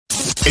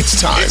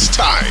It's time. It's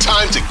time.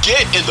 Time to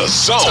get in the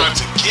zone. Time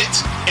to get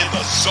in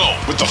the zone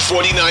with the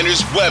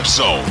 49ers Web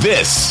Zone.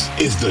 This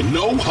is the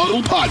No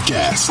Huddle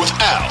Podcast with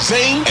Al,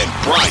 Zane, and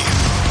Brian.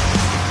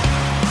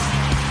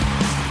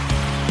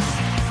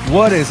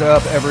 What is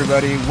up,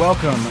 everybody?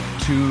 Welcome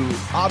to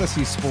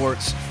Odyssey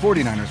Sports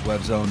 49ers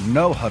Web Zone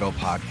No Huddle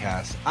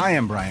Podcast. I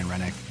am Brian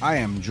Rennick. I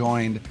am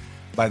joined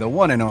by the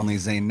one and only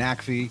Zane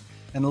Nakfi.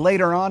 And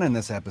later on in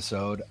this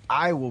episode,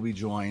 I will be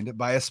joined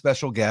by a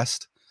special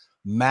guest,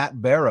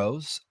 Matt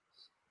Barrows,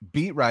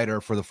 beat writer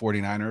for the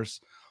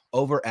 49ers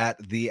over at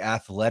The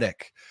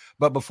Athletic.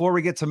 But before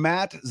we get to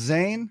Matt,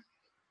 Zane,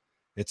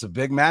 it's a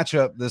big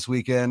matchup this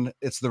weekend.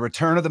 It's the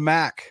return of the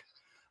MAC,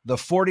 the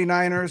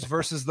 49ers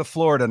versus the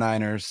Florida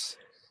Niners.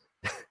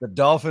 The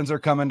Dolphins are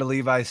coming to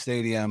Levi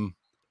Stadium.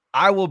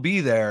 I will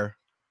be there.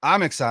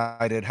 I'm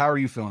excited. How are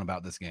you feeling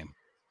about this game?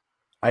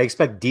 I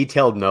expect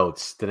detailed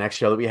notes the next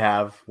show that we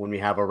have when we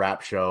have a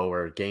wrap show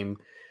or game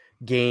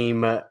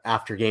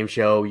after game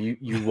show.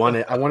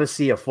 I want to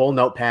see a full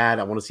notepad.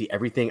 I want to see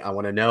everything. I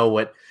want to know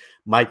what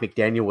Mike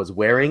McDaniel was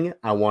wearing.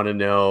 I want to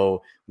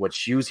know what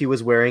shoes he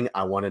was wearing.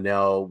 I want to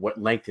know what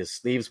length his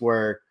sleeves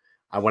were.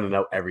 I want to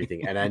know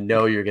everything. And I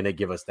know you're going to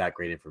give us that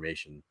great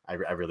information. I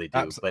really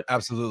do. But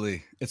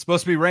absolutely. It's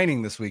supposed to be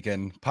raining this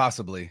weekend,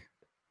 possibly.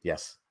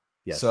 Yes.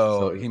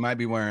 So he might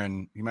be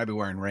wearing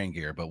rain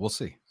gear, but we'll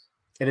see.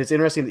 And it's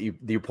interesting that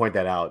you point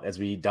that out as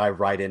we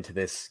dive right into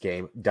this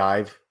game.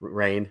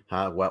 Rain,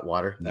 wet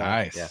water.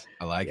 Nice. Yeah.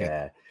 I like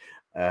it.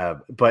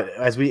 But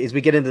as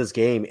we get into this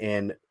game,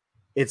 and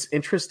it's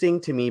interesting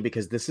to me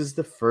because this is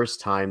the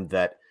first time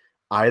that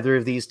either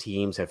of these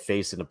teams have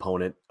faced an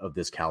opponent of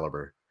this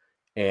caliber.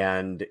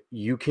 And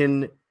you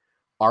can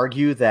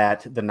argue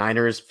that the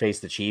Niners face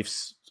the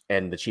Chiefs,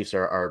 and the Chiefs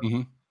are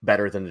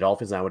better than the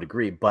Dolphins. And I would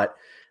agree, but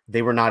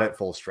they were not at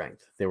full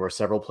strength. There were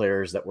several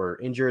players that were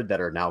injured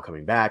that are now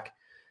coming back.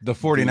 The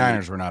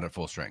 49ers were not at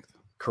full strength.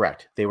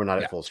 Correct. They were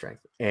not at full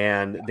strength.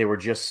 And they were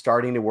just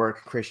starting to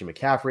work Christian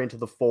McCaffrey into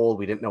the fold.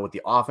 We didn't know what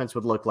the offense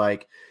would look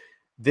like.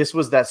 This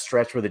was that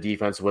stretch where the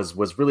defense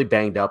was really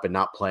banged up and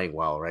not playing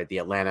well, right? The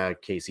Atlanta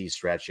KC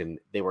stretch, and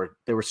they were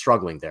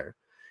struggling there.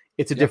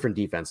 It's a different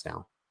defense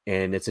now,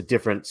 and it's a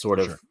different sort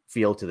of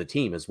feel to the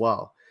team as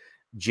well.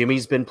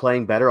 Jimmy's been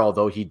playing better,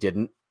 although he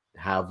didn't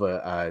have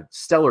a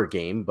stellar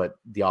game, but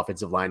the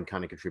offensive line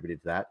kind of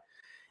contributed to that.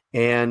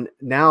 And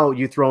now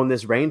you throw in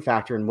this rain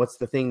factor, and what's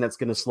the thing that's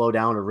going to slow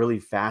down a really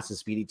fast and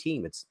speedy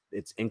team? It's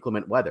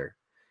inclement weather.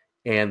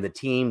 And the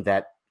team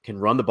that can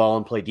run the ball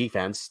and play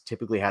defense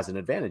typically has an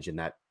advantage in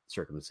that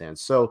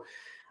circumstance. So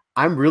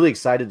I'm really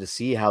excited to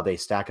see how they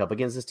stack up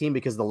against this team,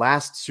 because the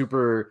last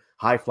super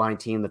high-flying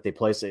team that they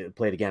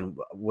played again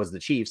was the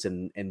Chiefs,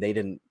 and they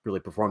didn't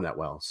really perform that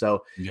well.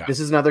 So This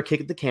is another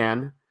kick at the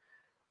can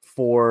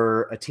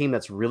for a team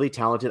that's really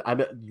talented.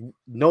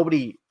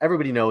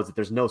 Everybody knows that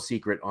there's no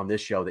secret on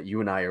this show that you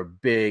and I are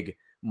big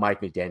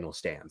Mike McDaniel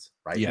stans,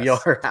 right? Yes. We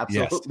are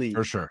absolutely. Yes,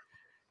 for sure.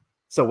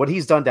 So what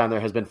he's done down there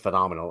has been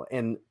phenomenal.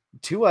 And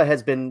Tua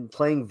has been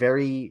playing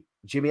very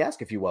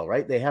Jimmy-esque, if you will,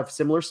 right? They have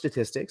similar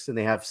statistics and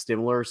they have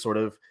similar sort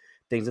of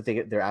things that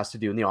they're asked to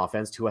do in the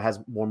offense. Tua has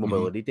more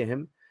mobility to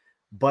him,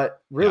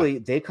 but really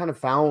they kind of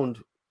found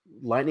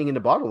lightning in the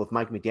bottle with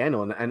Mike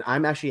McDaniel. And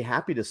I'm actually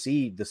happy to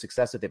see the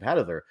success that they've had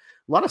of there.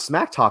 A lot of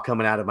smack talk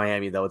coming out of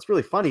Miami, though. It's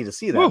really funny to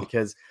see that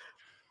because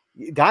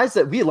guys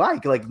that we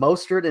like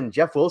Mostert and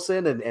Jeff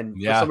Wilson and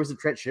for some reason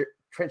Trent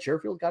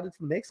Sherfield got into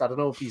the mix. I don't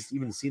know if he's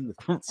even seen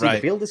the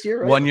field this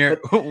year. Right? One year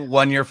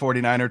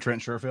 49er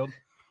Trent Sherfield.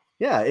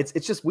 Yeah, it's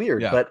just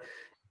weird, but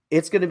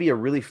it's going to be a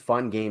really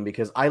fun game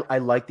because I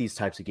like these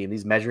types of games,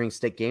 these measuring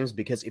stick games,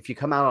 because if you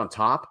come out on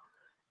top,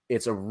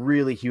 it's a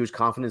really huge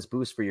confidence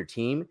boost for your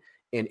team.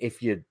 And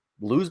if you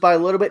lose by a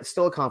little bit, it's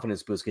still a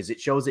confidence boost because it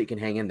shows that you can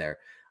hang in there.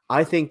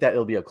 I think that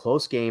it'll be a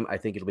close game. I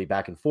think it'll be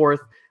back and forth.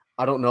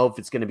 I don't know if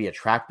it's going to be a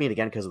track meet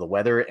again because of the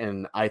weather.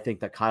 And I think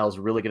that Kyle's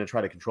really going to try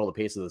to control the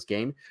pace of this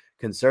game.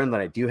 Concerned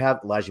that I do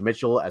have Elijah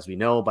Mitchell, as we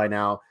know by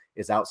now,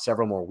 is out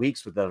several more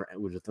weeks with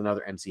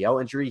another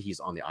MCL injury. He's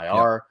on the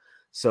IR. Yep.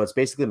 So it's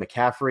basically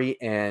McCaffrey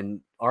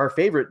and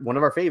one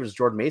of our favorites,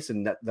 Jordan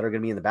Mason, that are going to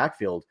be in the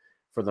backfield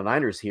for the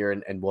Niners here,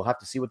 and we'll have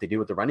to see what they do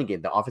with the running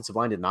game. The offensive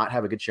line did not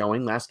have a good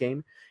showing last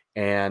game,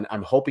 and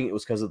I'm hoping it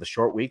was because of the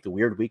short week, the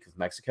weird week with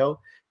Mexico.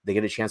 They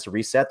get a chance to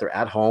reset. They're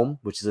at home,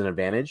 which is an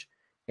advantage.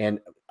 And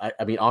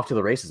I mean, off to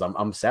the races.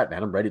 I'm set,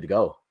 man. I'm ready to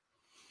go.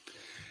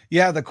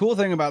 Yeah, the cool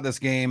thing about this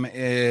game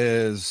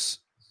is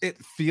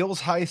it feels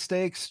high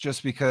stakes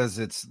just because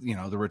it's,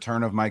 the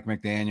return of Mike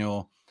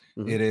McDaniel.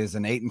 Mm-hmm. It is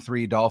an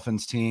 8-3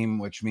 Dolphins team,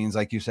 which means,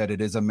 like you said,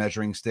 it is a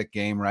measuring stick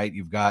game, right?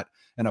 You've got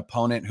an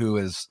opponent who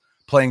is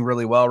playing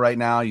really well right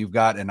now. You've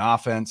got an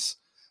offense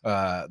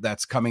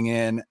that's coming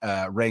in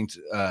ranked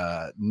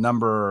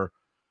number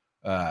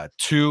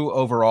 2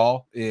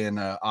 overall in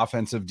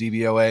offensive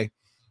DVOA.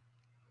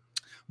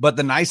 But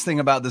the nice thing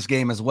about this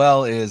game as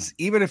well is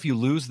even if you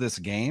lose this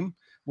game,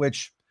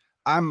 which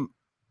I'm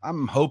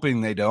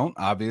hoping they don't,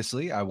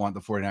 obviously. I want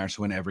the 49ers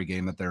to win every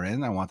game that they're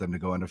in. I want them to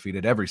go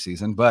undefeated every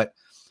season. But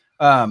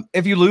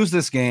if you lose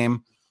this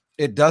game,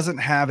 it doesn't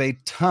have a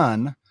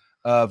ton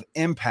of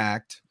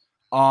impact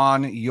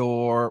on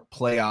your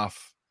playoff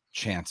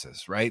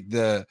chances, right?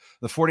 The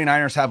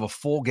 49ers have a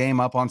full game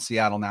up on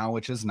Seattle now,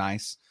 which is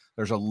nice.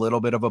 There's a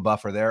little bit of a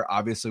buffer there.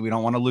 Obviously, we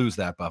don't want to lose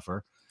that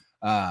buffer.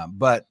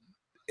 But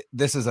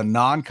this is a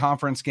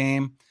non-conference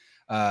game.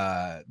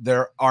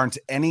 There aren't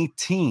any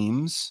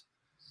teams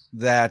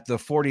that the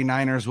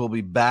 49ers will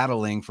be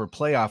battling for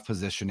playoff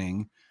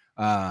positioning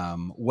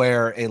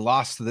where a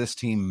loss to this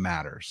team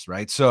matters,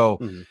 right? So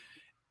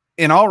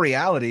in all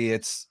reality,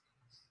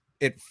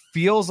 it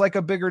feels like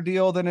a bigger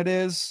deal than it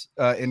is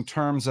in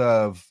terms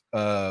of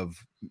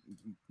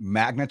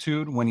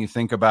magnitude when you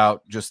think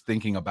about just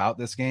thinking about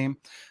this game.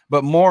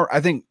 But more, I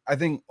think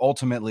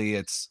ultimately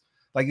it's,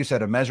 like you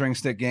said, a measuring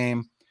stick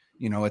game.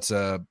 You know, it's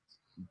a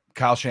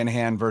Kyle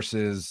Shanahan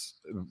versus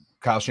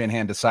Kyle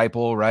Shanahan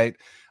disciple, right?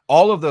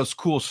 All of those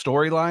cool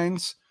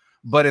storylines,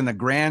 but in the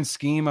grand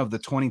scheme of the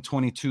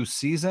 2022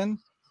 season,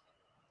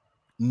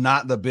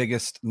 not the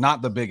biggest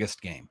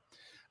game.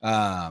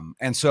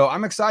 And so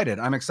I'm excited.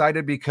 I'm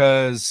excited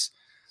because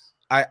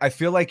I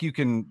feel like you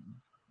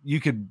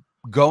could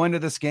go into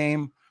this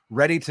game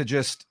ready to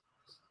just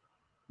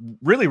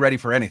really ready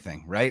for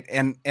anything. Right.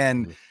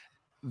 And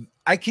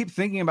I keep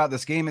thinking about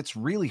this game. It's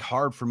really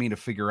hard for me to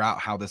figure out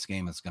how this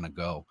game is going to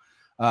go.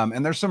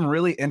 And there's some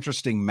really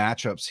interesting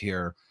matchups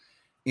here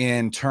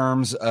in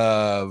terms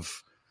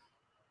of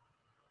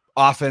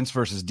offense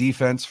versus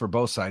defense for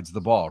both sides of the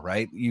ball,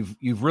 right?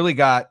 You've really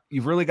got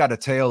a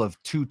tale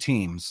of two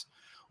teams.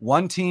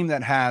 One team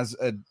that has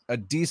a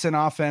decent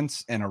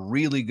offense and a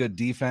really good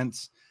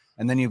defense,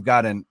 and then you've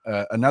got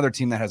another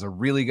team that has a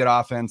really good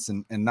offense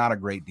and not a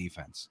great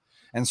defense.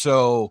 And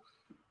so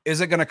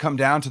is it going to come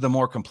down to the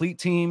more complete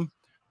team,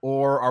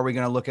 or are we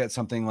going to look at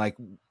something like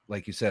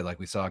you said, like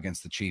we saw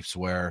against the Chiefs,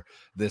 where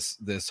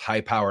this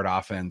high-powered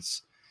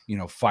offense, you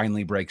know,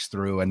 finally breaks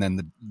through, and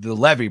then the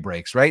levee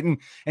breaks, right?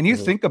 And you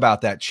think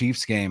about that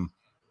Chiefs game,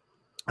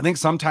 I think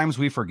sometimes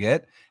we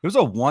forget it was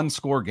a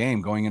one-score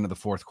game going into the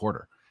fourth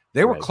quarter.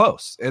 They were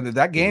close, and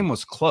that game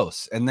was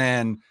close, and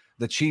then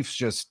the Chiefs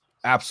just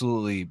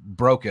absolutely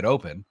broke it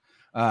open.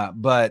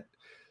 But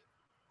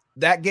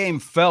that game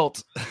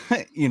felt,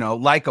 you know,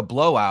 like a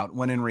blowout,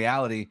 when in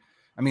reality,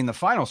 I mean, the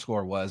final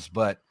score was,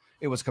 but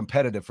it was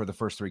competitive for the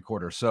first three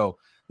quarters. So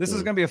this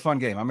is going to be a fun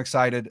game. I'm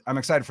excited. I'm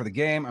excited for the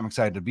game. I'm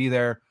excited to be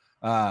there.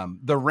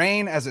 The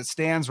rain as it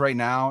stands right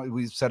now,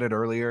 we said it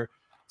earlier,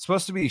 it's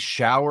supposed to be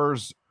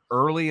showers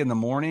early in the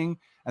morning,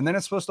 and then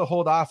it's supposed to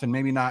hold off and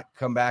maybe not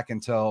come back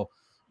until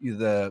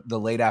the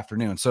late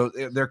afternoon. So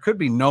there could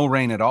be no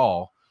rain at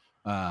all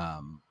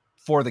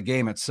for the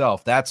game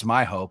itself. That's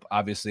my hope,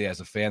 obviously, as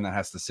a fan that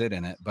has to sit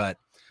in it. But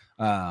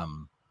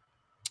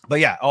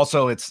yeah,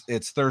 also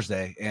it's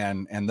Thursday,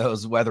 and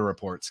those weather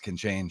reports can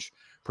change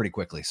pretty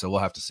quickly. So we'll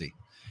have to see.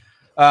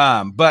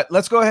 But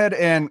let's go ahead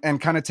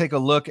and kind of take a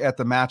look at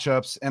the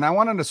matchups. And I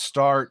wanted to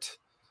start,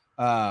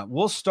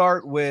 we'll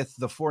start with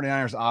the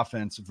 49ers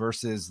offense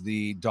versus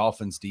the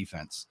Dolphins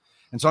defense.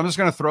 And so I'm just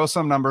going to throw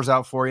some numbers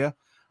out for you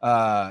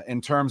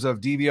in terms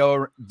of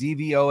DVOA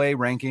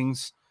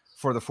rankings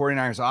for the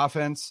 49ers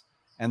offense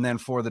and then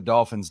for the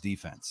Dolphins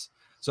defense.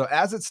 So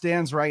as it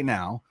stands right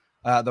now,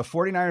 the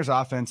 49ers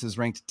offense is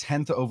ranked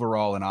 10th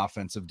overall in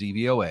offensive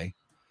DVOA.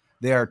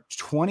 They are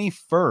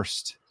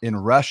 21st in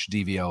rush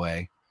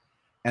DVOA,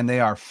 and they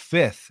are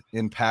 5th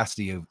in pass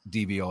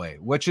DVOA,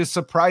 which is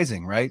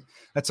surprising, right?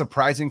 That's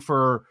surprising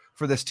for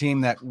this team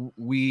that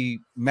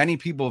many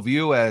people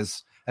view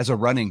as a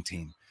running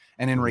team.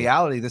 And in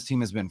reality, this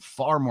team has been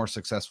far more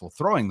successful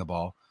throwing the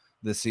ball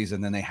this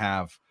season than they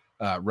have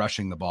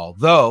rushing the ball.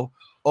 Though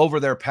over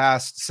their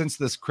past, since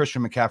this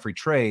Christian McCaffrey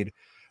trade,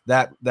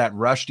 that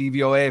rush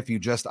DVOA, if you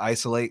just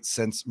isolate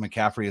since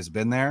McCaffrey has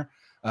been there,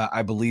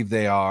 I believe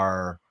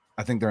I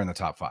think they're in the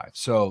top 5.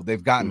 So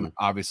they've gotten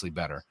obviously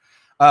better.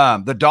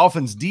 The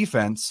Dolphins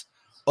defense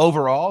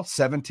overall,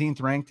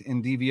 17th ranked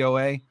in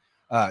DVOA,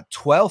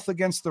 12th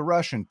against the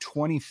rush and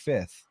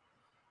 25th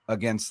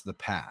against the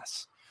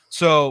pass.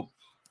 So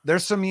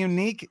there's some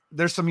unique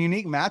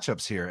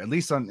matchups here, at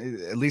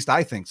least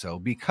I think so,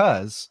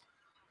 because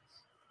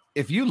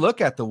if you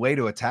look at the way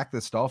to attack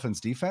this Dolphins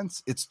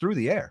defense, it's through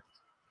the air.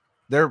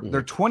 They're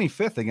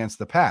 25th against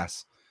the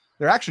pass.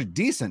 They're actually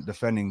decent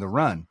defending the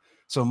run.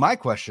 So my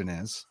question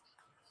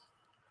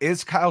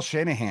is Kyle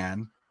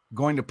Shanahan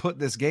going to put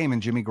this game in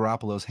Jimmy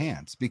Garoppolo's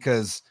hands?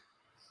 Because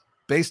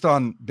based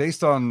on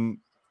the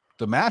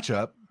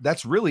matchup,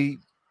 that's really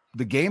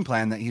the game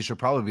plan that he should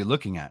probably be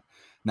looking at.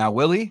 Now,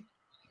 will he?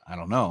 I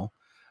don't know.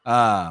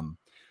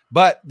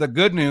 But the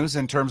good news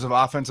in terms of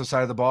offensive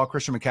side of the ball,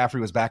 Christian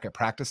McCaffrey was back at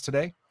practice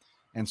today,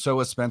 and so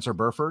was Spencer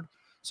Burford.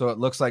 So it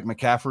looks like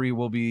McCaffrey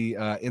will be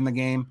in the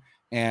game,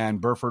 and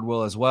Burford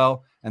will as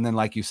well. And then,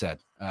 like you said,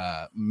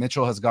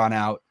 Mitchell has gone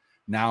out.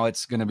 Now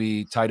it's going to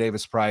be Ty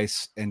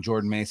Davis-Price and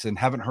Jordan Mason.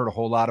 Haven't heard a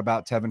whole lot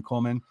about Tevin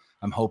Coleman.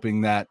 I'm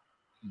hoping that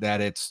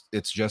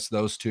it's just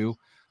those two,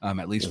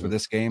 at least for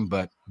this game,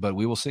 but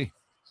we will see.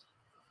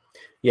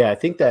 Yeah, I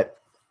think that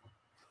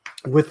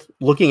with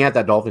looking at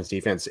that Dolphins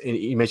defense, and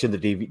you mentioned the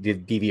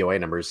DVOA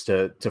numbers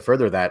to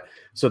further that.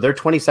 So they're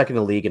 22nd in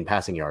the league in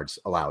passing yards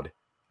allowed,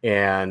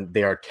 and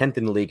they are 10th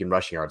in the league in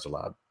rushing yards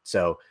allowed.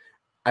 So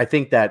I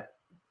think that,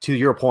 to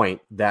your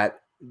point,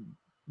 that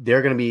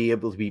they're going to be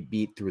able to be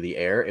beat through the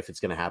air if it's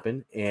going to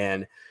happen.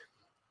 And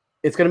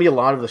it's going to be a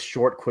lot of the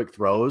short, quick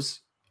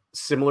throws,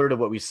 similar to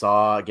what we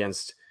saw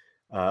against,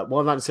 not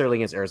necessarily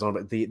against Arizona,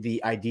 but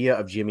the idea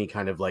of Jimmy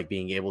kind of like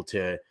being able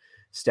to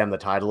stem the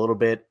tide a little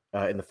bit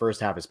in the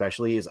first half,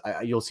 especially, is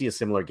you'll see a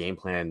similar game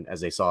plan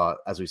as we saw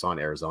in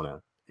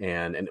Arizona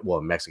and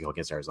Mexico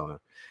against Arizona.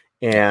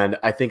 And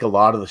I think a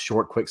lot of the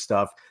short, quick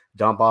stuff,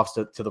 dump offs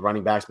to the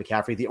running backs,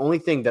 McCaffrey. The only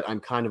thing that I'm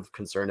kind of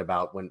concerned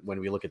about when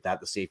we look at that,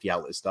 the safety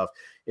outlet stuff,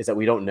 is that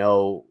we don't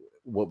know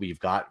what we've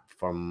got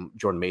from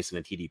Jordan Mason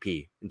and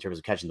TDP in terms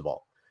of catching the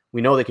ball.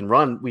 We know they can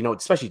run. We know,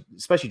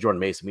 especially Jordan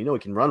Mason, we know he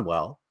can run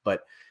well,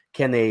 but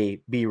can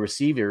he be a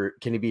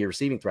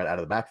receiving threat out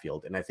of the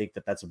backfield? And I think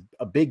that that's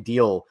a big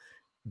deal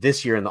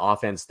this year in the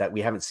offense that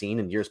we haven't seen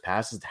in years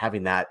past, is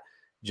having that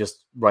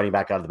just running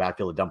back out of the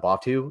backfield to dump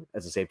off to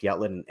as a safety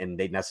outlet. And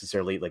they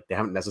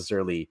haven't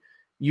necessarily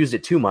used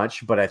it too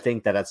much, but I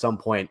think that at some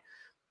point,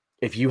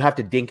 if you have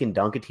to dink and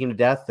dunk a team to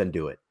death, then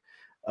do it.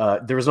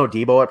 There was no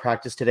Debo at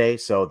practice today,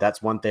 so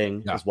that's one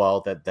thing as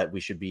well that we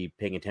should be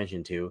paying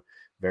attention to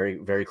very,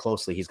 very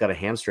closely. He's got a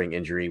hamstring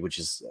injury, which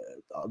is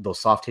those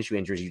soft tissue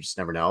injuries you just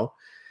never know.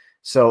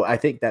 So I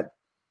think that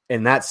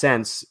in that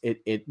sense,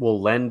 it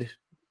will lend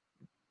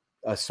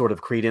a sort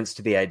of credence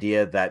to the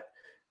idea that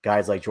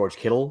guys like George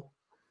Kittle,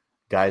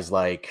 guys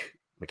like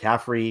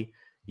McCaffrey,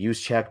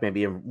 Juszczyk may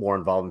be more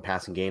involved in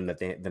passing game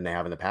than they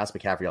have in the past.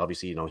 McCaffrey,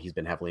 obviously, he's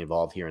been heavily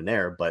involved here and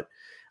there, but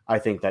I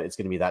think that it's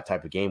going to be that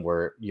type of game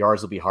where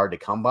yards will be hard to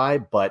come by,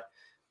 but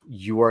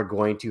you are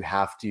going to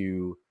have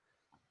to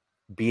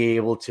be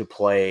able to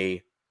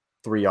play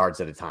 3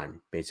 yards at a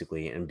time,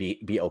 basically, and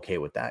be okay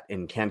with that.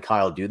 And can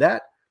Kyle do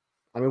that?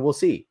 I mean, we'll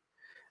see.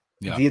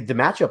 Yeah. The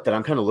matchup that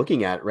I'm kind of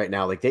looking at right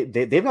now, like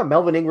they've got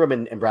Melvin Ingram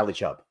and Bradley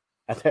Chubb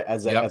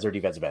as their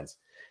defensive ends.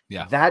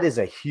 Yeah, that is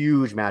a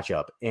huge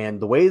matchup. And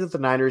the way that the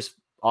Niners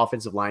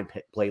offensive line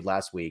played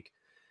last week,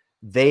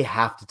 they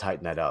have to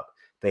tighten that up.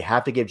 They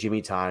have to give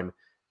Jimmy time.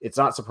 It's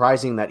not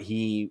surprising that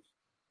he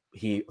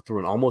threw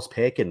an almost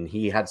pick, and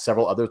he had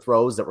several other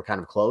throws that were kind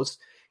of close.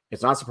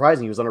 It's not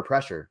surprising he was under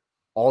pressure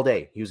all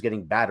day. He was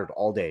getting battered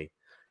all day.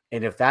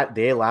 And if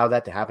they allow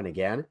that to happen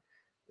again,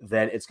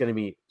 then it's going to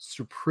be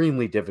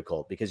supremely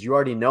difficult, because you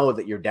already know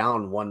that you're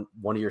down one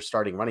of your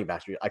starting running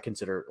backs. I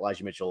consider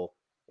Elijah Mitchell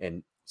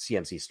and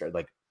CMC start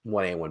like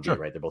 1A and 1B, sure.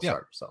 Right? They're both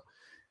starters.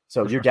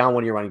 So you're down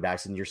one of your running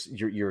backs, and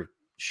you're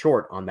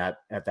short on that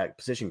at that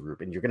position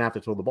group, and you're going to have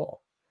to throw the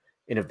ball.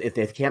 And if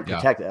they can't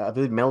protect, I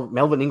believe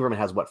Melvin Ingram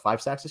has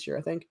 5 sacks this year,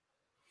 I think.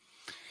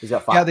 He's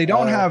got 5. Yeah,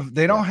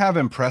 they don't have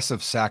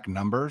impressive sack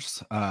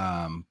numbers.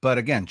 But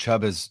again,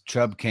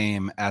 Chubb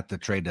came at the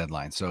trade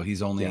deadline, so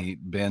he's only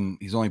been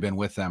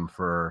with them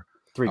for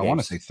 3 games. I want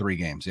to say 3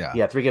 games.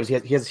 Yeah, 3 games. He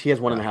has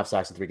 1.5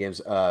 sacks in 3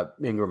 games.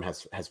 Ingram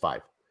has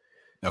 5.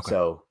 Okay.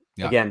 So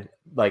again,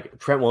 like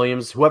Trent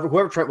Williams,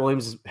 whoever Trent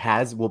Williams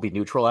has will be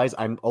neutralized.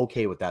 I'm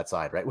okay with that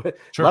side, right?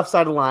 Sure. Left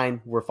side of the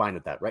line, we're fine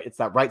with that, right? It's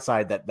that right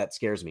side that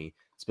scares me,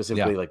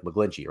 specifically like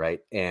McGlinchey, right?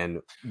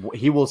 And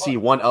he will see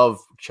one of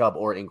Chubb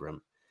or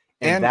Ingram.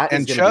 And that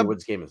is going to be what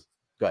this game is.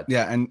 Good.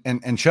 Yeah,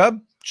 and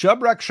Chubb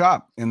wrecked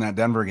shop in that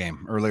Denver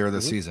game earlier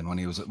this season when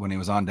he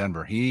was on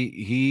Denver.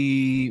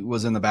 He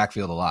was in the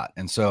backfield a lot,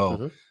 and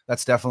so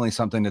that's definitely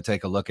something to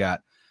take a look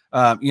at.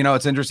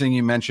 It's interesting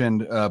you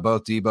mentioned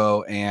both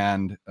Debo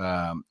and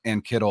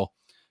Kittle.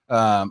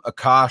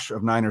 Akash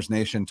of Niners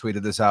Nation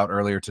tweeted this out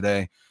earlier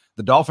today.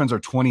 The Dolphins are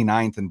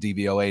 29th in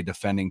DVOA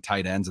defending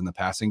tight ends in the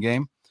passing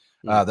game.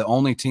 The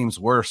only teams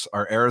worse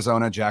are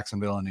Arizona,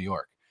 Jacksonville, and New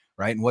York.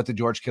 Right. And what did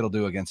George Kittle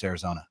do against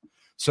Arizona?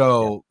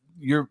 So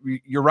you're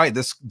right.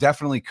 This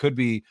definitely could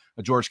be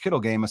a George Kittle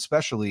game,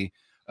 especially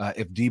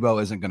if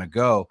Debo isn't going to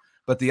go.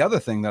 But the other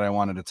thing that I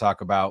wanted to talk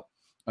about,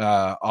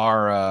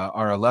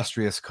 our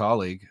illustrious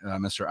colleague,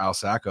 Mr. Al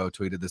Sacco,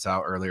 tweeted this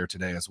out earlier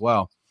today as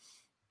well.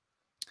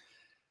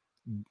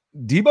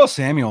 Debo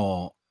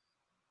Samuel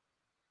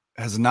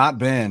has not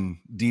been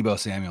Debo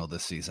Samuel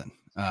this season.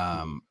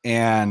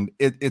 And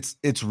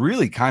it's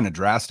really kind of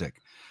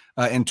drastic.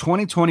 In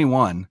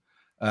 2021,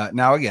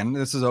 now, again,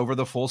 this is over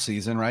the full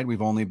season, right?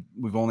 We've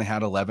only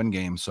had 11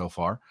 games so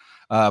far.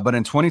 But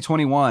in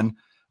 2021,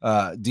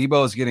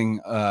 Debo is getting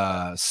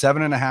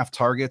 7.5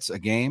 targets a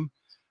game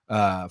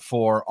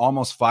for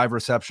almost 5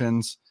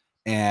 receptions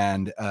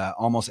and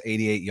almost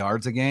 88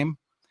 yards a game.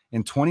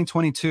 In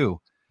 2022,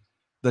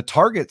 the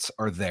targets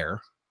are there.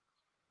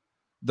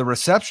 The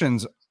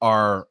receptions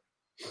are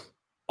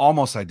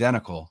almost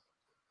identical,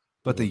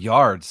 but the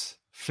yards,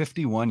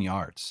 51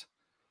 yards.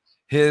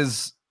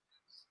 His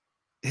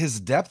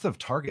depth of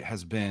target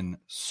has been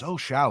so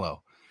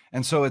shallow.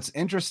 And so it's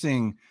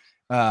interesting.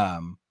 I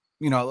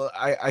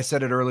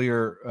said it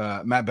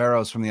earlier, Matt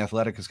Barrows from The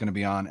Athletic is going to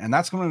be on. And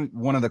that's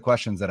one of the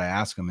questions that I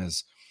ask him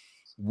is,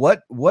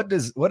 what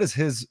is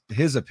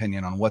his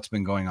opinion on what's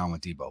been going on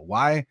with Debo?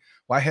 Why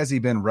has he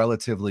been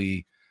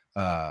relatively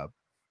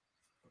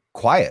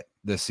quiet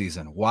this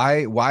season?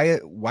 Why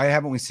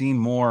haven't we seen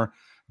more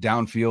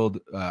downfield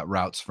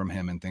routes from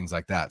him and things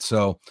like that?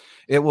 So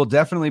it will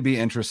definitely be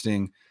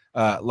interesting.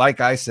 Like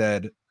I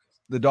said,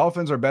 the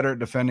Dolphins are better at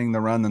defending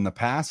the run than the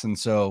pass, and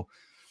so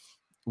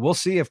we'll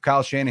see if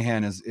Kyle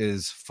Shanahan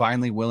is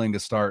finally willing to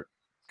start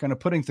kind of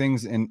putting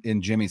things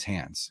in Jimmy's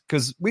hands,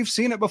 because we've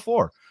seen it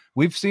before.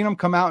 We've seen him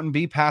come out and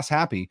be pass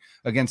happy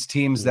against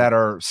teams that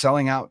are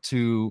selling out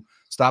to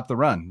stop the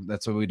run.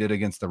 That's what we did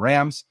against the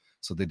Rams.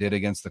 So they did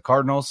against the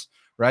Cardinals,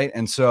 right?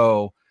 And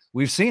so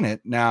we've seen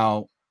it.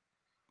 Now,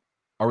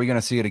 are we going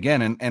to see it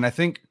again? And I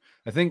think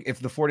if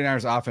the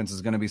 49ers offense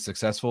is going to be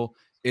successful,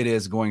 it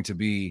is going to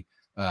be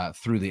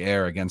through the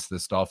air against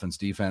this Dolphins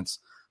defense.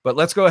 But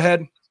let's go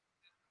ahead,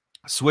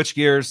 switch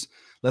gears.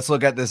 Let's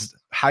look at this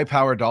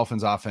high-powered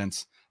Dolphins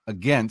offense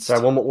against.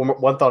 Sorry,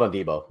 one thought on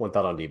Debo.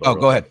 Oh,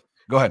 go ahead.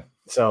 Go ahead.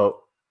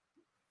 So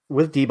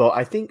with Debo,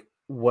 I think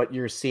what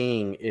you're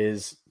seeing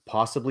is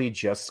possibly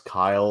just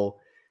Kyle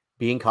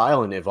being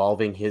Kyle and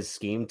evolving his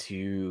scheme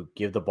to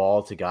give the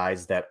ball to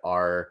guys that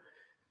are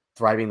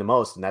thriving the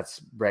most. And that's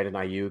Brandon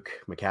Ayuk,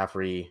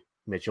 McCaffrey,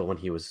 Mitchell when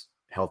he was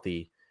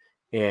healthy.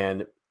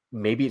 And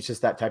maybe it's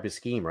just that type of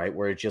scheme, right?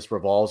 Where it just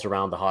revolves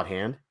around the hot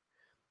hand.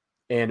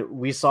 And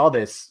we saw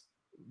this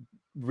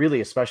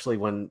really, especially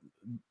when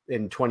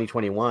in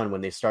 2021,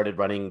 when they started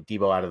running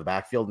Debo out of the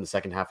backfield in the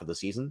second half of the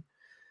season.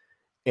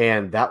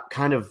 And that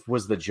kind of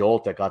was the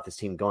jolt that got this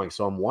team going.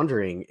 So I'm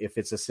wondering if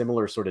it's a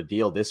similar sort of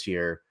deal this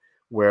year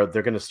where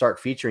they're going to start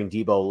featuring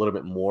Debo a little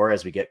bit more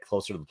as we get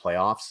closer to the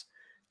playoffs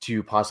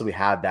to possibly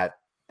have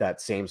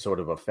that same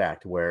sort of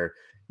effect where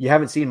you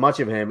haven't seen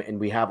much of him and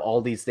we have all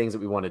these things that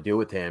we want to do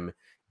with him,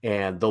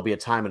 and there'll be a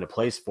time and a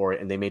place for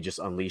it, and they may just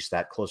unleash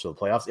that closer to the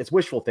playoffs. It's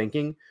wishful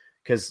thinking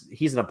because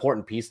he's an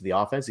important piece of the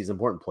offense. He's an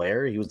important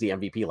player. He was the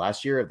MVP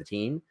last year of the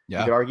team, you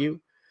could argue.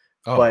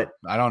 Oh, but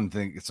I don't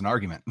think it's an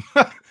argument.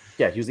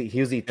 Yeah, he was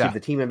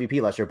the team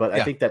MVP last year. But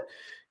I think that,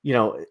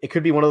 it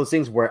could be one of those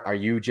things where are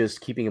you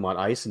just keeping him on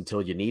ice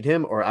until you need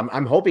him? Or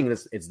I'm hoping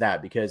it's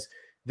that, because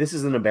this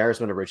is an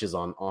embarrassment of riches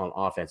on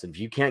offense. And if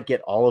you can't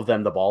get all of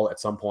them the ball at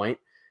some point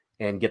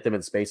and get them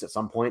in space at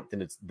some point,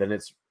 then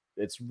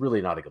it's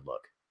really not a good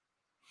look.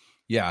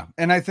 Yeah.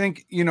 And I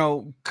think,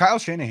 Kyle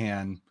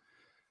Shanahan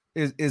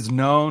is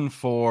known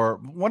for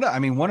one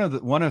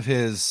of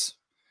his,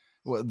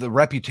 the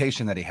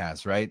reputation that he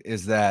has, right,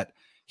 is that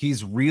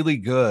he's really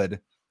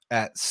good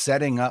at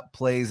setting up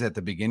plays at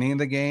the beginning of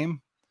the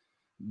game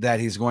that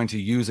he's going to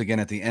use again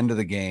at the end of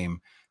the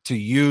game to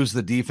use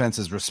the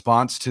defense's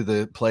response to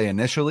the play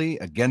initially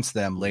against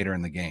them later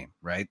in the game,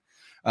 right?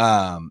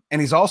 And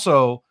he's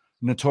also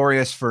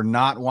notorious for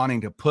not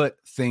wanting to put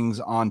things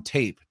on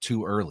tape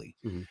too early.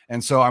 Mm-hmm.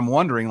 And so I'm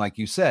wondering, like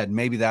you said,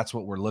 maybe that's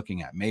what we're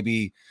looking at.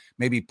 Maybe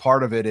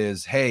part of it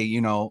is, hey,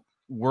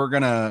 we're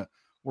going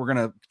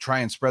to try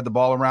and spread the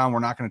ball around. We're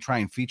not going to try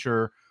and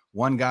feature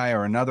one guy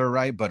or another,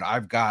 right? But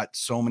I've got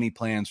so many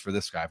plans for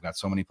this guy. I've got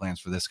so many plans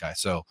for this guy.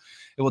 So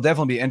it will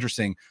definitely be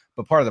interesting.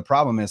 But part of the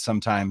problem is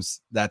sometimes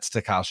that's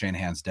to Kyle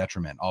Shanahan's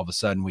detriment. All of a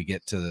sudden we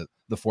get to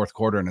the fourth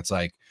quarter and it's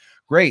like,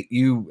 great,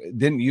 you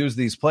didn't use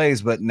these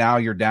plays, but now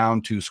you're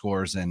down 2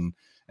 scores and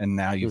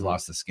now you've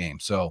lost this game.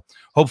 So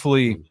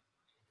hopefully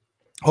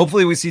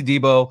we see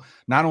Debo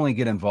not only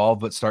get involved,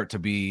 but start to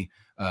be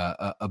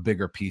a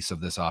bigger piece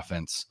of this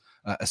offense.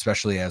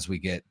 Especially as we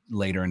get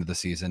later into the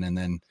season. And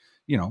then,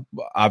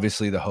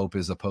 obviously the hope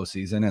is a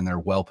postseason and they're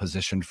well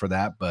positioned for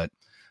that, but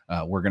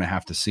we're going to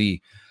have to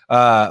see.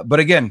 But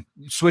again,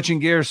 switching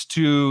gears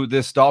to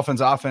this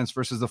Dolphins offense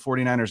versus the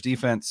 49ers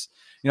defense,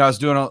 I was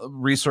doing a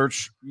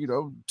research,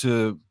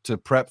 to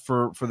prep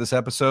for this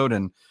episode.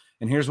 And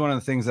here's one of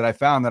the things that I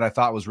found that I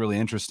thought was really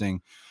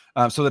interesting.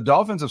 So the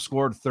Dolphins have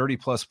scored 30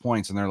 plus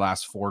points in their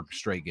last 4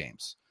 straight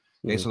games.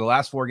 Okay. So the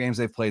last 4 games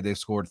they've played, they've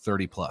scored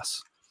 30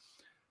 plus.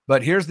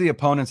 But here's the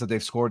opponents that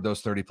they've scored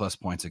those 30 plus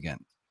points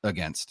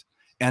against,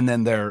 and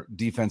then their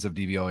defensive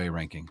DVOA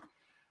ranking.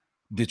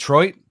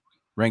 Detroit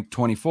ranked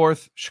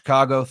 24th,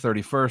 Chicago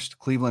 31st,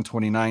 Cleveland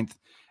 29th,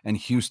 and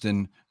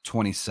Houston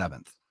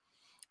 27th.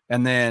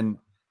 And then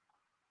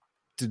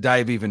to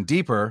dive even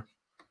deeper,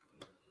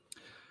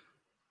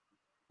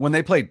 when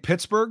they played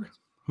Pittsburgh,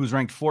 who's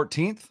ranked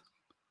 14th,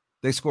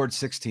 they scored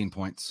 16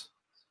 points.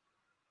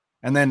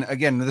 And then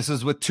again, this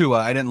is with Tua.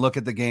 I didn't look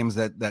at the games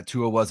that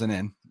Tua wasn't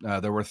in.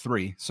 There were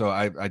 3. So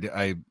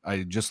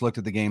I just looked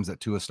at the games that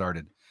Tua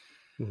started.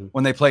 Mm-hmm.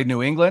 When they played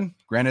New England,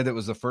 granted it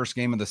was the first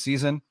game of the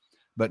season,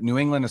 but New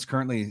England is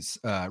currently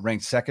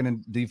ranked 2nd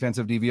in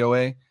defensive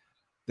DVOA.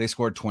 They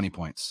scored 20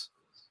 points.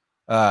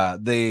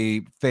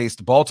 They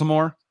faced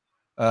Baltimore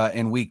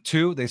in week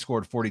 2. They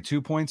scored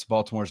 42 points.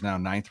 Baltimore's now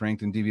 9th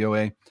ranked in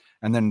DVOA.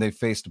 And then they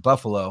faced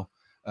Buffalo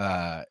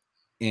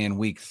in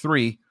week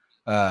 3.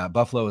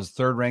 Buffalo is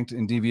 3rd ranked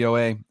in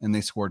DVOA, and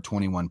they scored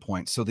 21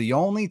 points. So the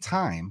only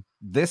time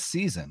this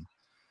season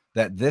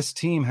that this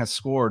team has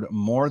scored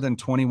more than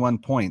 21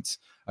 points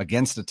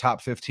against a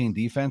top 15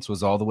 defense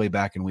was all the way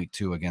back in week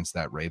 2 against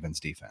that Ravens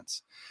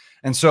defense.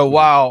 And so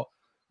while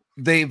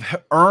they've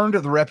earned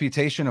the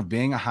reputation of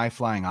being a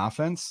high-flying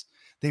offense,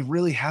 they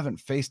really haven't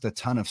faced a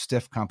ton of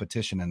stiff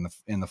competition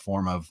in the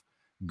form of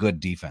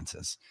good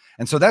defenses.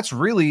 And so that's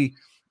really,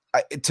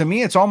 to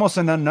me, it's almost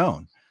an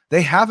unknown.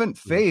 They haven't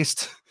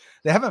faced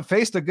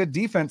a good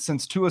defense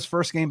since Tua's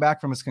first game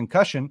back from his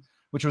concussion,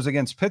 which was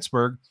against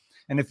Pittsburgh.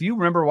 And if you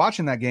remember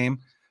watching that game,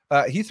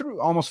 he threw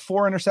almost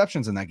 4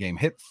 interceptions in that game,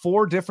 hit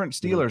 4 different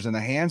Steelers in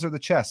the hands or the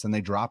chest, and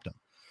they dropped him.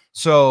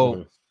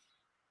 So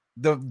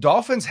the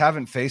Dolphins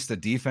haven't faced a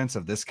defense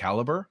of this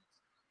caliber,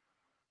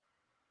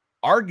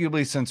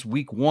 arguably since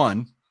week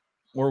 1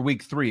 or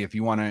week 3, if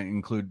you want to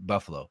include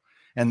Buffalo.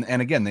 And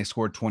again, they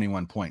scored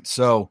 21 points.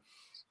 So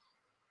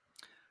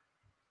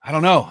I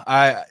don't know.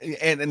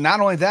 And not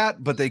only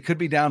that, but they could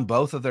be down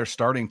both of their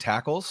starting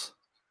tackles,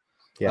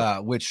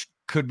 which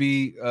could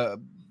be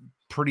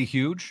pretty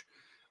huge.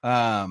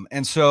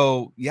 And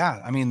so,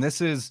 yeah, I mean,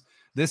 this is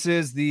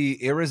the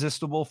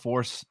irresistible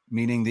force,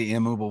 meaning the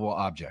immovable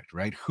object,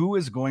 right? Who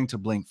is going to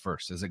blink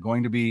first? Is it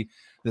going to be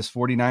this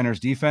 49ers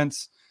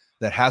defense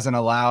that hasn't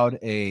allowed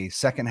a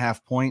second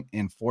half point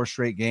in 4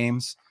 straight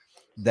games,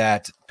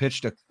 that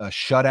pitched a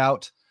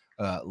shutout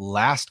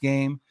last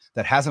game,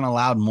 that hasn't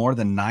allowed more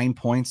than 9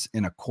 points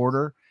in a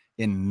quarter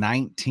in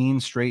 19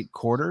 straight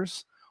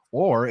quarters?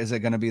 Or is it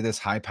going to be this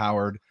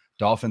high-powered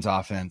Dolphins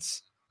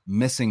offense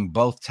missing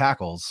both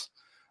tackles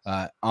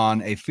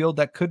on a field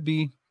that could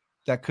be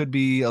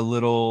a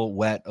little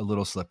wet, a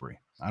little slippery?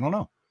 I don't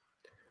know.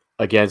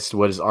 Against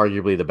what is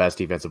arguably the best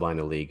defensive line in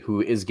the league,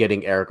 who is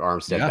getting Eric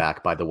Armstead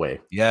back, by the way.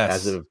 Yes.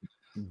 As of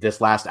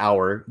this last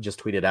hour, just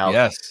tweeted out.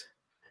 Yes.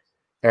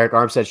 Eric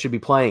Armstead should be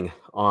playing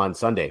on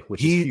Sunday,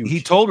 which is huge.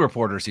 He told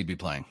reporters he'd be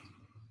playing.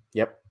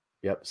 Yep.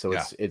 So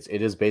it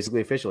is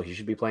basically official. He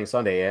should be playing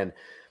Sunday. And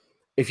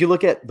if you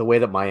look at the way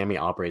that Miami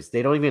operates,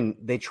 they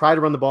try to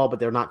run the ball, but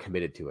they're not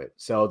committed to it.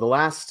 So the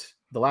last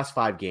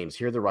 5 games,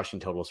 here are the rushing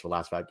totals for the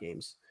last 5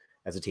 games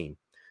as a team.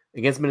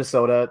 Against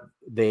Minnesota,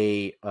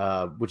 they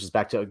which is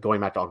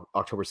going back to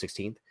October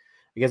 16th.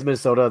 Against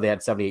Minnesota, they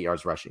had 78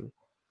 yards rushing.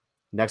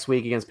 Next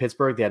week against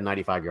Pittsburgh, they had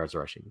 95 yards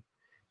rushing.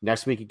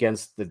 Next week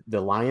against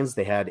the Lions,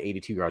 they had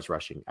 82 yards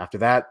rushing. After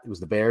that, it was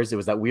the Bears. It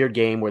was that weird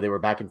game where they were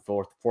back and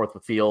forth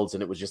with Fields,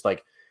 and it was just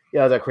like,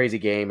 that crazy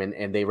game.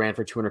 And they ran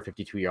for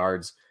 252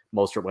 yards.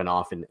 Mostert went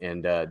off,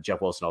 and Jeff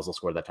Wilson also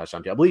scored that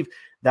touchdown too. I believe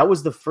that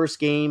was the first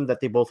game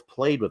that they both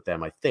played with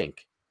them, I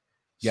think.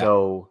 Yeah.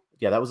 So,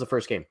 that was the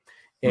first game.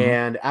 Mm-hmm.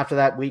 And after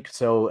that week,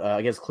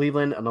 against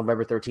Cleveland on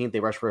November 13th,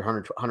 they rushed for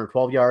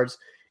 112 yards.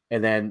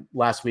 And then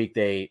last week,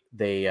 they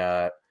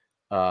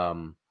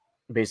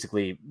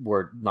basically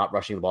were not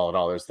rushing the ball at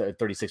all. There's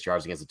 36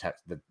 yards against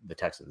the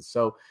Texans.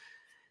 So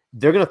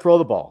they're going to throw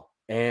the ball.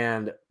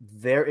 And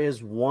there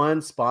is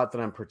one spot that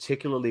I'm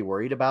particularly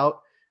worried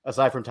about,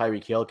 aside from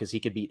Tyreek Hill, because he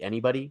could beat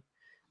anybody.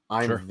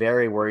 I'm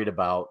very worried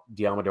about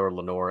Deommodore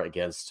Lenoir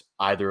against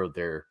either of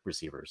their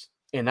receivers.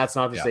 And that's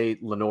not to say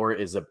Lenoir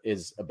is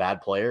a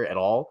bad player at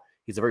all.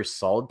 He's a very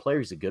solid player.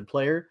 He's a good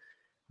player.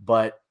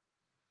 But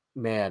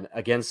man,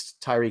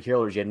 against Tyreek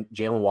Hill or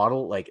Jalen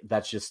Waddle, like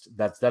that's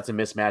a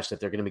mismatch that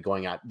they're going to be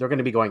going at. They're going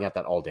to be going at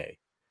that all day.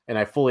 And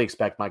I fully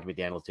expect Mike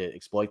McDaniel to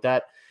exploit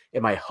that.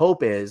 And my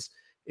hope is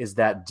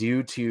that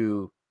due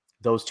to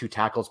those 2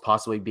 tackles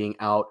possibly being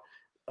out,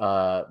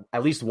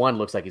 at least one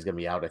looks like he's going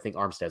to be out. I think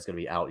Armstead's going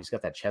to be out. He's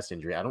got that chest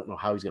injury. I don't know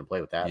how he's going to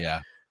play with that. Yeah.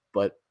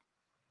 But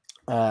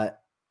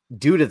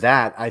due to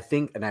that, I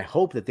think, and I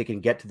hope that they can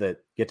get to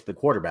the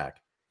quarterback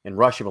and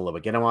rush him a little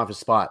bit, get him off his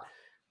spot,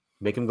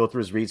 make him go through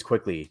his reads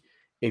quickly.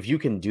 If you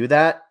can do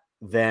that,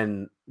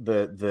 then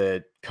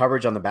the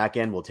coverage on the back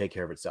end will take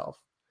care of itself.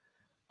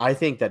 I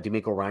think that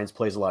DeMeco Ryans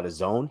plays a lot of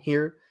zone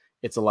here.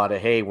 It's a lot of,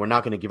 hey, we're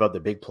not going to give up the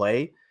big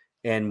play,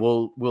 and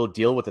we'll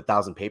deal with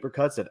 1,000 paper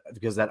cuts,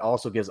 because that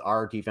also gives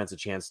our defense a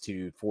chance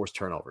to force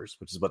turnovers,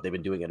 which is what they've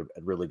been doing at a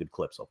really good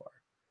clip so far.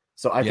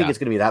 So I think it's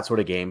going to be that sort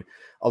of game.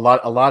 A lot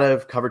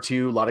of cover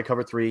 2, a lot of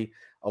cover 3,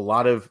 a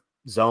lot of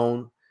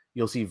zone.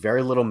 You'll see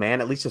very little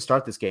man, at least to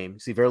start this game. You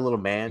see very little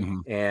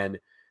man, and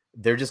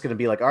they're just going to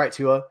be like, all right,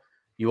 Tua,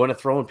 you want to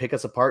throw and pick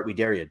us apart? We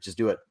dare you. Just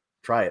do it.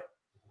 Try it.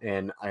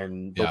 And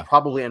they'll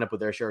probably end up with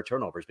their share of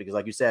turnovers because,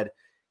 like you said,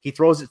 he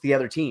throws it to the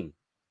other team,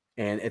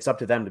 and it's up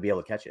to them to be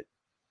able to catch it.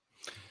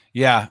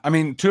 Yeah. I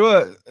mean,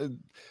 Tua,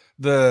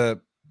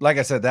 like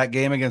I said, that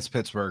game against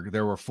Pittsburgh,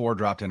 there were 4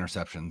 dropped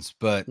interceptions,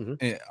 but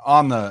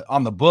on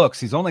the books,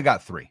 he's only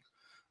got 3,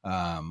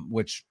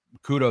 which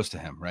kudos to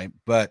him. Right.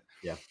 But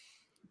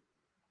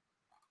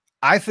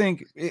I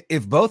think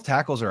if both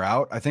tackles are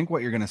out, I think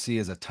what you're going to see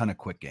is a ton of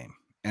quick game.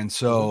 And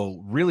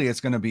so really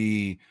it's going to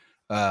be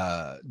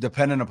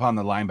dependent upon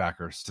the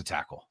linebackers to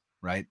tackle,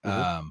 right?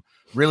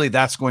 Really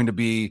that's going to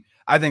be,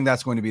 I think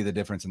that's going to be the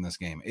difference in this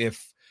game.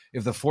 If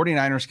the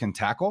 49ers can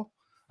tackle,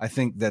 I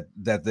think that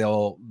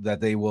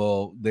they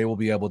will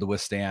be able to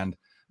withstand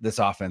this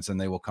offense and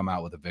they will come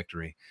out with a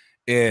victory.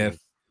 If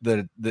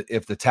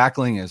the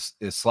tackling is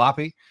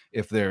sloppy,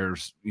 if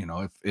there's,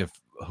 if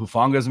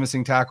Hufanga is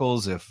missing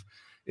tackles, if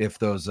if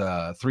those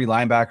three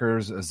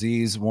linebackers,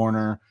 Azeez,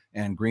 Warner,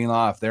 and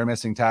Greenlaw, if they're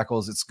missing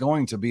tackles, it's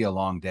going to be a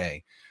long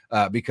day.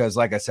 Because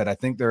like I said, I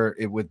think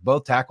with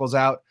both tackles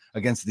out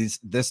against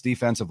this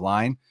defensive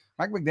line,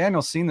 Mike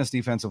McDaniel's seen this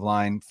defensive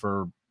line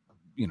for,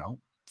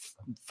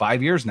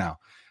 5 years now.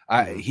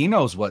 He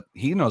knows what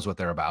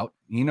they're about.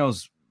 He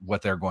knows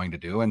what they're going to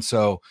do. And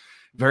so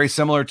very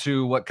similar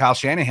to what Kyle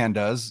Shanahan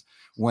does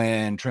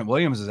when Trent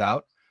Williams is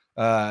out,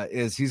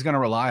 is he's going to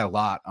rely a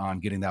lot on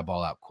getting that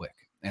ball out quick.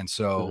 And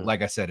so,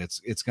 like I said,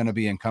 it's going to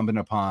be incumbent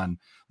upon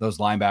those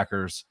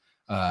linebackers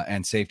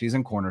and safeties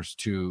and corners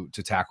to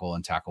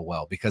tackle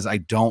well, because I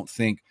don't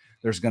think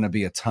there's going to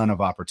be a ton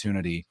of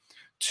opportunity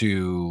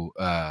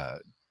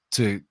let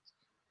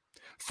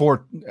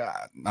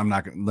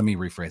me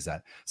rephrase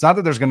that. It's not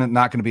that there's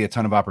not going to be a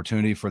ton of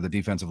opportunity for the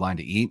defensive line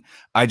to eat.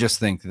 I just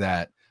think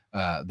that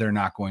they're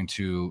not going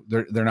to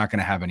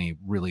have any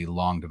really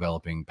long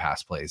developing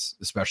pass plays,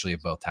 especially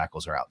if both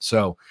tackles are out.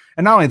 So,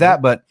 and not only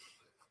that, but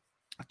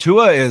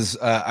Tua is,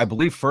 I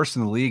believe, first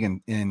in the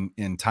league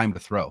in time to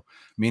throw,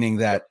 meaning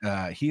that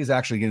he is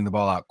actually getting the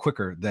ball out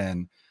quicker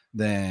than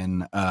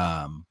Jimmy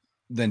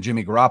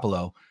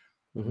Garoppolo,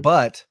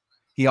 but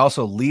he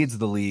also leads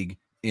the league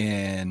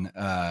in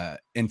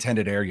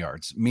intended air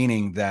yards,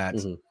 meaning that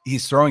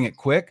he's throwing it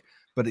quick,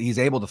 but he's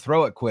able to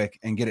throw it quick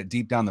and get it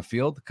deep down the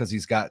field because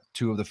he's got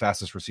two of the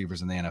fastest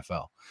receivers in the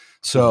NFL.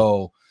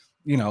 So,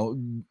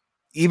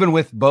 even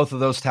with both of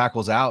those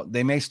tackles out,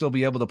 they may still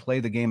be able to play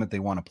the game that they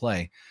want to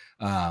play.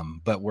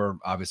 But we're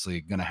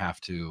obviously going to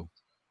have to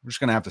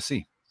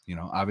see,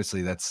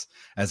 obviously that's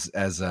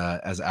as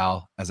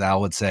Al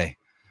would say,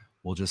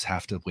 we'll just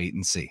have to wait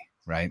and see.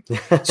 Right.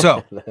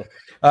 So,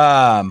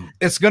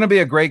 it's going to be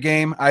a great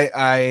game.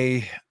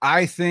 I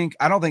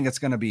don't think it's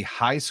going to be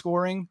high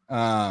scoring.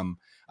 I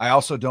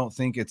also don't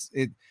think I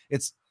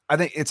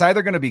think it's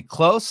either going to be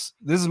close.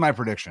 This is my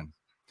prediction.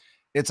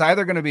 It's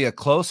either going to be a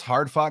close,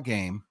 hard fought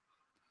game,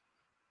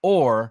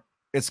 or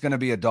it's going to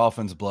be a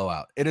Dolphins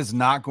blowout. It is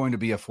not going to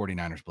be a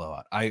 49ers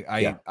blowout.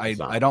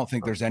 I don't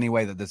think there's any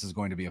way that this is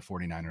going to be a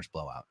 49ers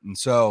blowout. And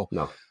so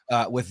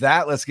with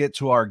that, let's get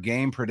to our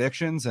game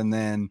predictions, and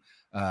then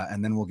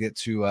we'll get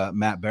to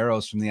Matt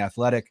Barrows from The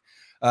Athletic.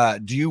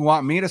 Do you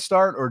want me to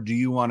start, or do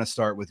you want to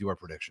start with your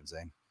predictions,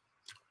 Zane?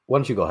 Why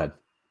don't you go ahead?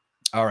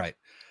 All right.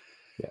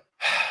 Yeah.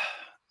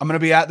 I'm going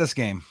to be at this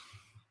game.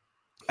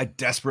 I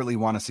desperately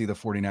want to see the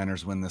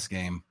 49ers win this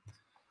game.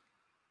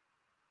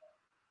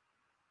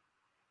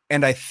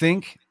 And I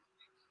think,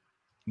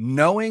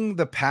 knowing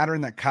the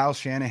pattern that Kyle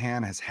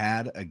Shanahan has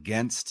had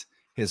against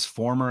his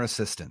former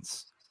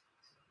assistants,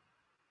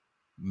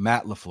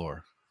 Matt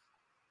LaFleur,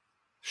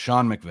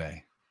 Sean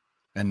McVay,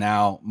 and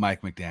now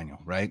Mike McDaniel,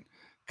 right?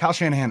 Kyle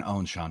Shanahan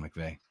owns Sean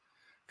McVay.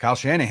 Kyle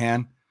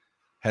Shanahan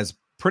has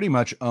pretty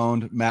much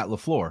owned Matt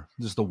LaFleur.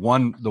 Just the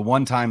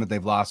one time that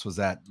they've lost was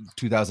that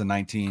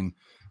 2019.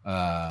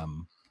 I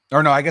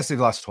guess they've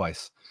lost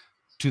twice,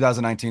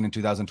 2019 and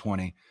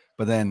 2020,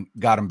 but then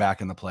got him back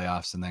in the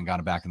playoffs, and then got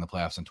him back in the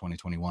playoffs in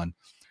 2021.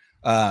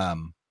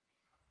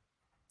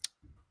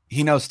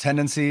 He knows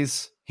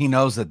tendencies. He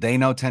knows that they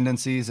know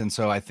tendencies. And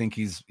so I think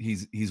he's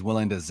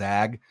willing to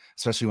zag,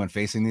 especially when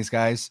facing these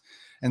guys.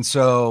 And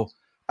so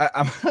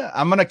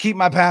I'm going to keep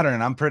my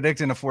pattern. I'm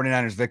predicting a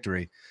 49ers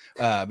victory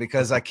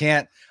because I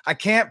can't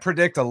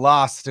predict a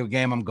loss to a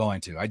game I'm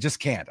going to. I just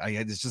can't.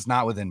 It's just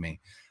not within me.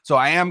 So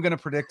I am going to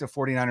predict a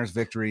 49ers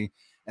victory,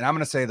 and I'm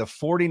going to say the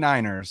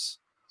 49ers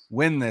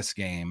win this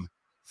game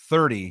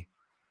 30-27.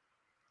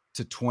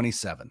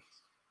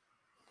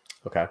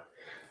 Okay.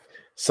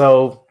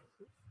 So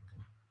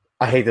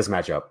I hate this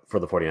matchup for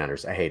the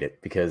 49ers. I hate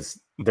it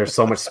because there's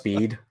so much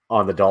speed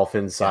on the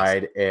Dolphins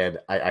side. And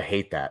I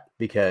hate that,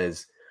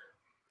 because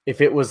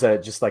if it was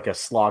just like a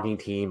slogging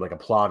team, like a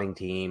plodding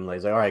team,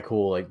 like, all right,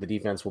 cool, like the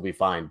defense will be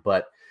fine.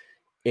 But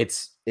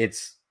it's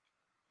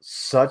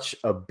such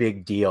a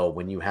big deal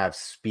when you have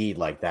speed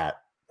like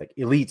that, like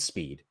elite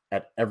speed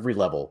at every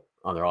level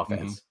on their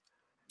offense.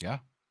 Yeah.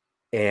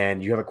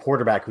 And you have a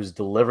quarterback who's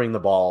delivering the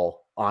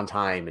ball on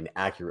time and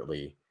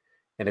accurately,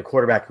 and a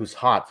quarterback who's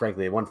hot.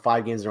 Frankly, they won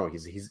 5 games in a row.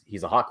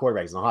 He's a hot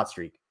quarterback. He's on a hot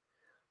streak.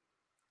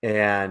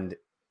 And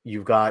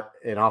you've got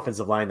an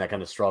offensive line that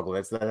kind of struggle.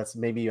 That's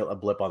maybe a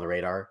blip on the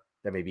radar.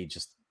 That may be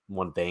just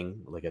one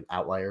thing, like an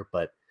outlier.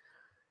 But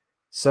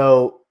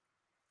so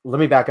let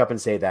me back up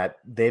and say that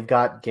they've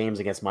got games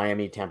against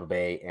Miami, Tampa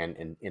Bay,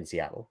 and in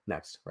Seattle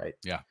next, right?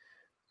 Yeah.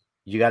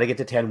 You got to get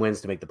to 10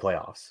 wins to make the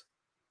playoffs.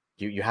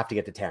 You have to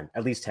get to 10,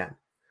 at least 10.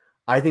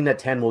 I think that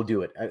 10 will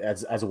do it.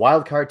 As a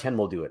wild card, 10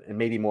 will do it, and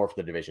maybe more for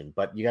the division.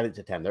 But you got it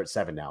to 10. They're at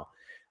 7 now.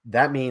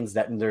 That means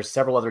that there's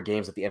several other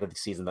games at the end of the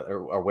season that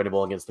are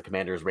winnable against the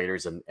Commanders,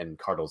 Raiders, and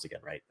Cardinals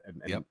again, right?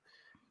 And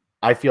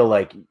I feel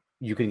like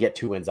you can get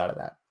 2 wins out of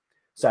that.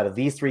 So out of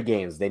these 3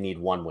 games, they need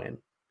 1 win.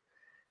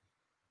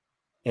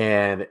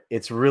 And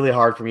it's really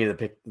hard for me to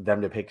pick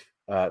them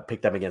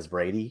against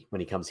Brady when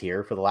he comes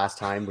here for the last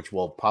time, which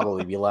will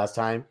probably be the last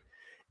time.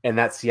 And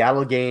that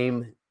Seattle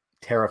game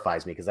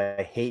terrifies me because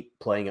I hate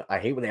when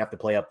they have to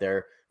play up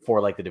there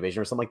for like the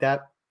division or something like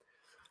that.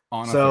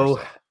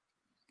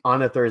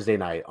 on a Thursday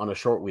night on a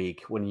short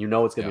week when you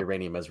know it's going to be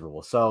rainy and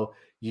miserable. So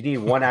you need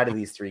one out of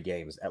these 3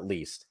 games at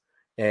least.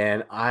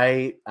 And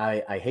I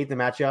hate the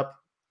matchup,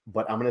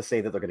 but I'm going to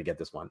say that they're going to get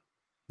this one.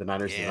 The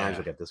Niners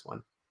will get this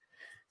one.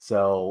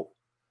 So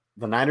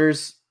the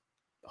Niners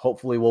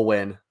hopefully will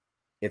win.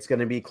 It's going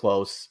to be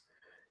close.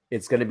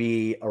 It's going to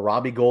be a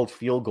Robbie Gould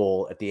field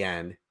goal at the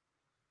end,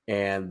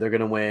 and they're going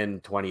to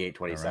win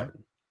 28-27. Right.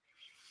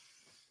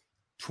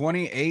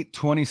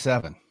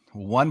 28-27.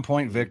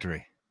 1-point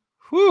victory.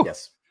 Whew.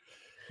 Yes.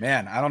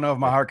 Man, I don't know if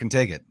my heart can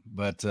take it,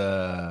 but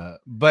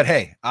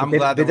hey, I'm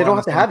glad they don't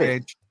have to have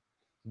it.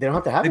 They don't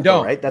have to have it,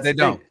 though, right? That's they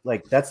don't.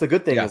 Like that's the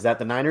good thing is that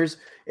the Niners,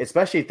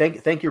 especially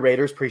thank you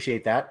Raiders,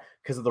 appreciate that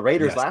because of the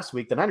Raiders last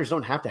week. The Niners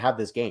don't have to have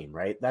this game,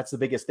 right? That's the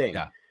biggest thing.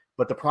 Yeah.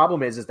 But the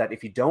problem is that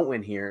if you don't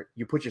win here,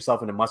 you put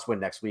yourself in a must-win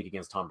next week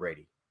against Tom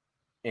Brady,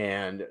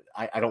 and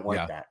I don't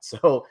like that.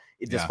 So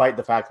despite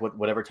the fact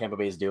whatever Tampa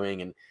Bay is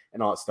doing and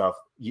all that stuff,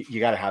 you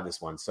got to have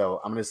this one.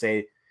 So I'm going to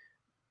say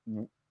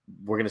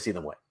we're going to see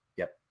them win.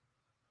 Yep.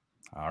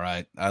 All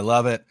right. I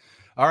love it.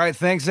 All right.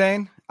 Thanks,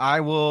 Zane.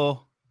 I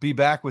will be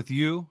back with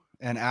you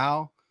and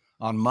Al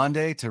on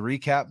Monday to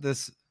recap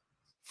this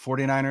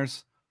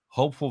 49ers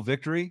hopeful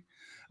victory.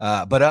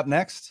 But up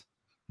next,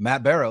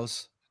 Matt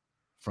Barrows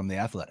from The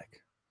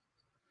Athletic.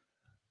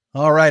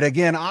 All right.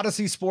 Again,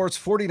 Odyssey Sports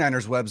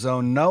 49ers Web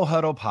Zone No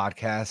Huddle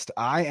podcast.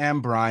 I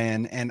am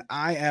Brian, and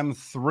I am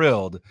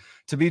thrilled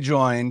to be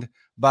joined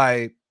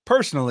by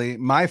personally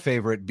my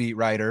favorite beat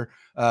writer,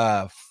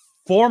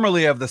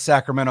 formerly of the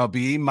Sacramento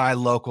Bee, my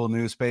local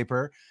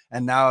newspaper,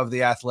 and now of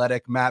The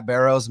Athletic, Matt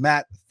Barrows.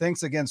 Matt,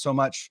 thanks again so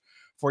much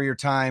for your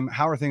time.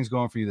 How are things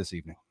going for you this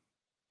evening?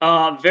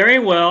 Very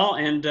well,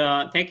 and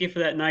thank you for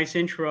that nice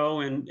intro,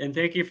 and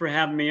thank you for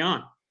having me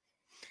on.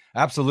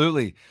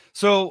 Absolutely.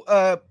 So,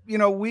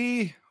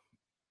 we've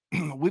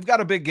got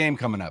a big game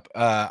coming up.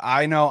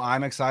 I know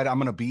I'm excited. I'm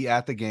going to be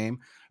at the game,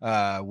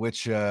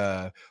 which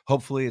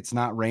hopefully it's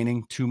not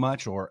raining too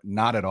much or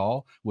not at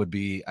all would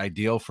be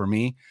ideal for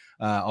me.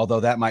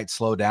 Although that might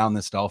slow down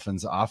this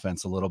Dolphins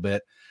offense a little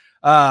bit.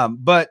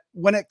 But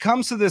when it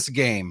comes to this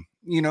game,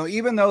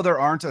 even though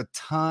there aren't a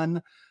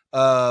ton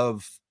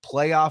of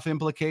playoff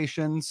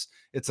implications,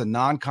 it's a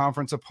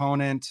non-conference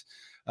opponent.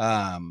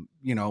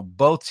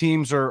 Both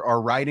teams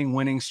are riding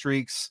winning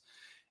streaks,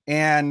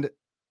 and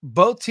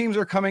both teams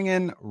are coming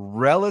in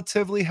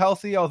relatively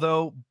healthy,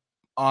 although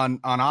on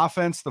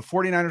offense, the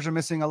 49ers are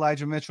missing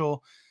Elijah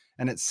Mitchell,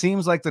 and it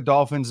seems like the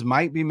Dolphins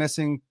might be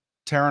missing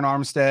Terron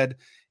Armstead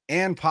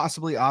and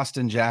possibly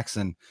Austin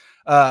Jackson.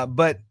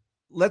 But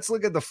let's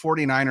look at the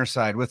 49er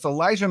side. With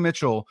Elijah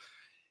Mitchell,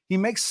 he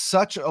makes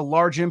such a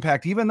large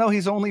impact, even though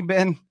he's only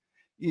been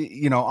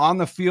on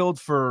the field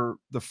for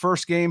the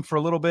first game for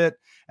a little bit,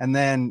 and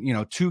then,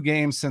 2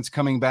 games since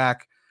coming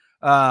back.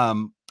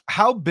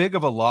 How big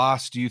of a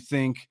loss do you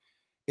think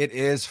it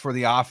is for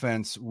the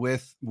offense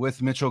with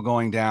Mitchell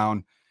going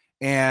down,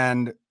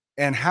 and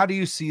how do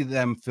you see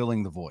them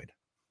filling the void?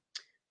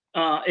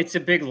 It's a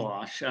big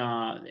loss.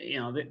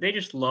 They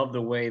just love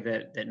the way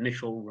that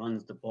Mitchell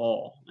runs the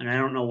ball. And I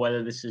don't know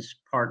whether this is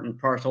part and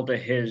parcel to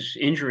his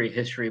injury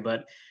history,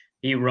 but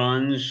he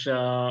runs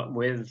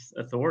with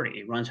authority.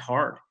 He runs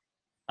hard.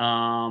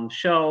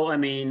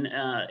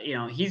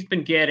 He's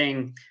been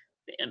getting,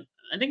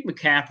 I think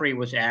McCaffrey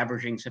was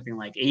averaging something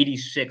like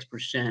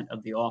 86%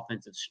 of the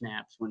offensive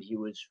snaps when he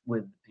was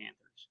with the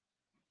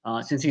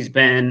Panthers. Since he's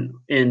been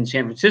in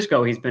San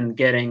Francisco, he's been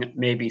getting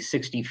maybe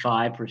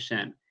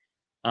 65%.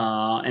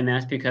 And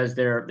that's because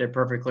they're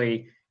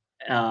perfectly,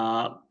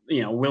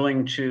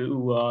 willing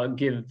to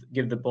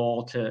give the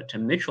ball to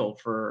Mitchell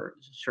for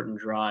certain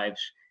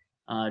drives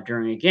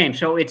during a game.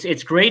 So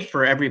it's great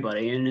for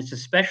everybody, and it's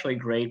especially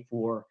great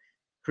for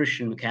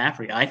Christian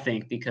McCaffrey, I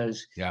think,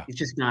 because he's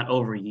just not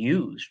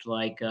overused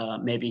like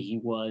maybe he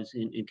was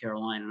in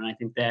Carolina. And I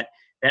think that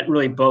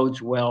really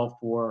bodes well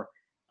for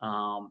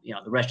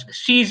the rest of the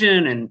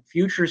season and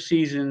future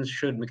seasons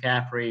should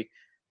McCaffrey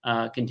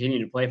continue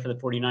to play for the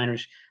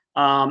 49ers.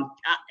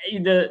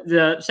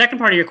 The second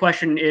part of your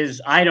question is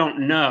I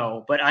don't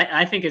know, but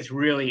I think it's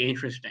really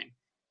interesting.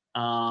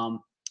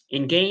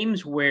 In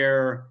games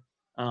where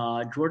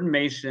Jordan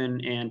Mason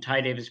and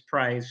Ty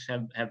Davis-Price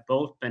have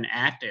both been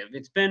active,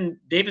 it's been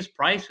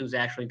Davis-Price who's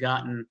actually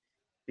gotten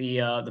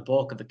the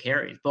bulk of the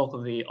carries, bulk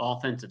of the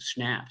offensive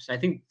snaps. I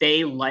think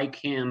they like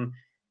him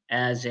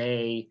as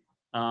a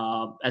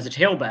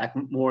tailback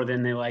more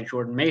than they like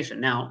Jordan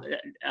Mason. Now,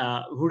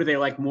 who do they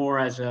like more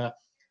as a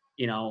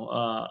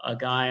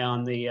guy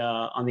on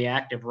the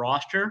active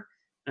roster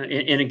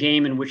in a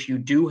game in which you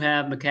do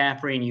have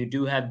McCaffrey and you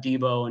do have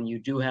Debo and you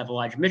do have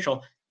Elijah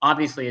Mitchell?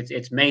 Obviously,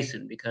 it's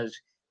Mason because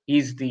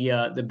he's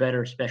the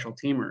better special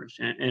teamers,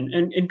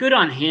 and good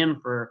on him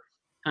for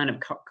kind of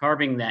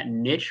carving that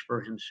niche for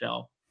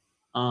himself,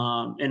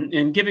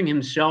 and giving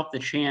himself the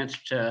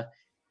chance to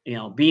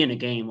be in a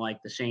game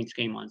like the Saints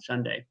game on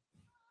Sunday.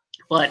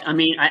 But I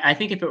mean, I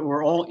think if it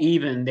were all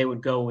even, they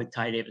would go with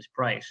Ty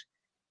Davis-Price.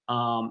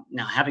 Now,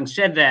 having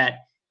said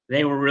that,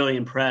 they were really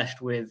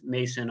impressed with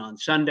Mason on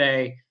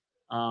Sunday.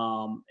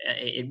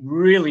 It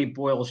really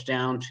boils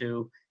down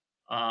to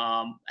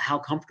how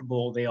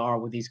comfortable they are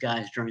with these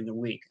guys during the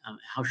week,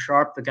 how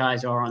sharp the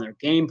guys are on their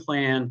game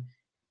plan,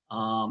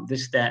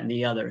 this, that, and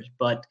the others.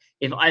 But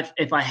if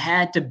I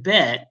had to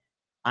bet,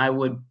 I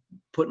would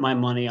put my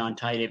money on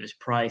Ty Davis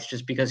Price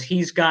just because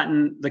he's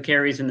gotten the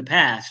carries in the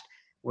past,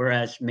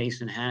 whereas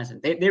Mason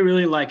hasn't. They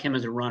really like him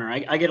as a runner.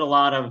 I get a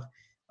lot of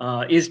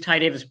is Ty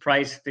Davis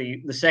Price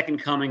the second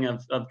coming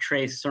of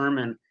Trey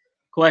Sermon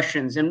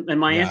questions, and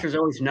my answer is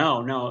always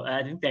no.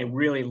 I think they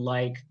really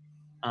like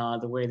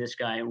the way this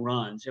guy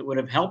runs. It would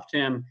have helped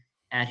him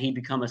had he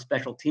become a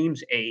special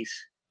teams ace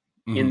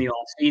in the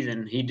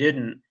offseason. He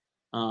didn't.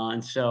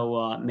 And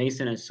so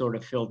Mason has sort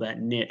of filled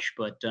that niche,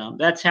 but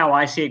that's how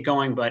I see it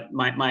going. But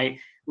my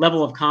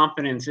level of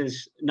confidence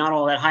is not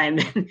all that high. And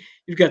then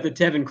you've got the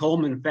Tevin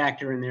Coleman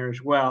factor in there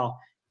as well.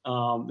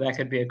 That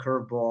could be a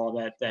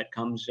curveball that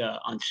comes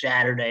on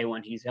Saturday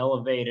when he's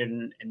elevated,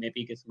 and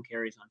maybe he gets some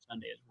carries on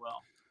Sunday as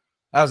well.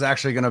 That was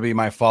actually going to be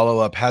my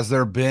follow-up. Has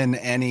there been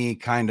any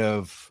kind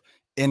of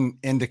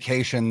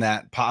indication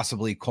that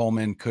possibly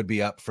Coleman could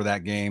be up for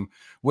that game,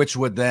 which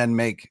would then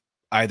make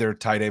either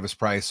Ty Davis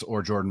Price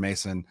or Jordan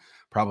Mason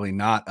probably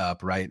not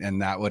up, right?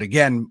 And that would,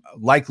 again,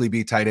 likely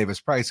be Ty Davis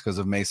Price because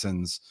of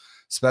Mason's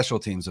special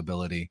teams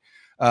ability.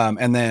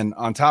 And then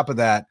on top of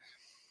that,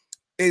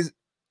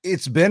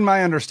 it's been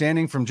my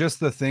understanding from just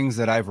the things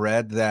that I've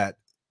read that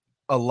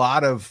a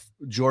lot of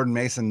Jordan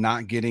Mason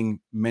not getting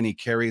many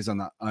carries on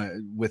the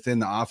within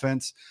the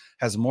offense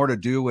has more to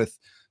do with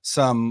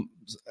some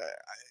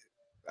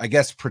I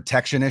guess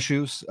protection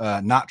issues,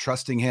 not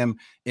trusting him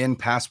in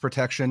pass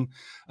protection.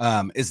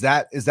 Is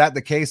that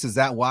the case? Is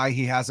that why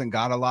he hasn't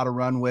got a lot of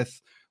run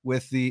with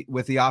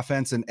the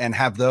offense, and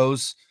have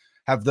those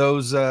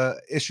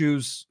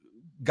issues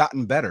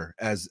gotten better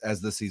as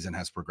the season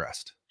has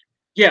progressed?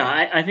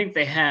 Yeah, I think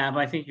they have.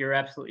 I think you're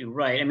absolutely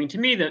right. I mean, to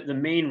me, the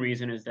main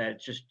reason is that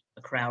it's just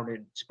a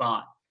crowded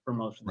spot for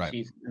most of the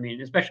season. I mean,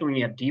 especially when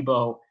you have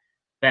Debo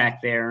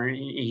back there, and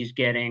he's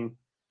getting,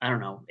 I don't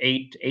know,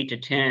 8 to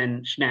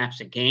 10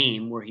 snaps a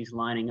game where he's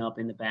lining up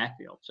in the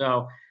backfield.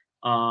 So,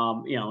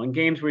 in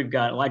games where we've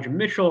got Elijah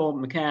Mitchell,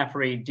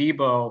 McCaffrey,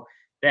 Debo,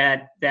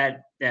 that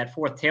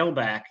fourth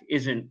tailback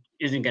isn't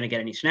going to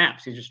get any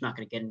snaps. He's just not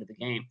going to get into the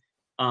game.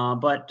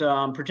 But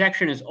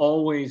protection is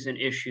always an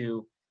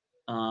issue.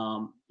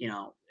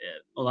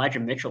 Elijah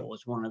Mitchell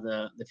was one of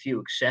the few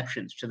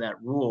exceptions to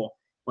that rule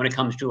when it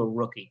comes to a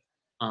rookie.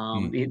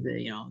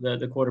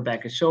 The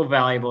quarterback is so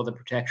valuable. The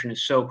protection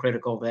is so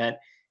critical that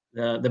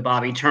the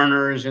Bobby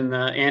Turners and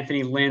the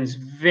Anthony Lynn's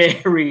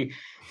very,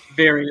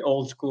 very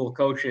old school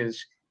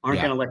coaches aren't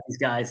going to let these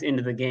guys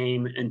into the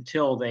game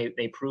until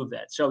they prove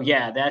that. So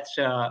yeah, that's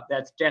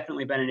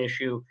definitely been an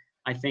issue.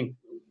 I think,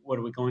 what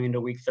are we going into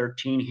week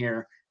 13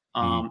 here?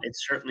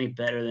 It's certainly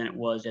better than it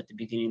was at the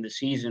beginning of the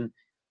season.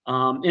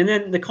 And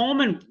then the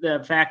Coleman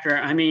factor,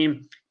 I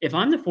mean, if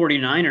I'm the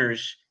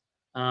 49ers,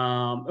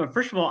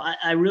 first of all,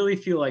 I really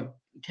feel like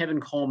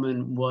Tevin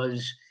Coleman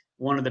was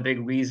one of the big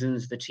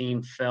reasons the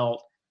team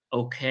felt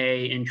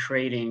okay in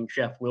trading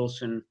Jeff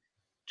Wilson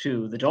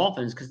to the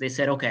Dolphins, because they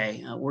said,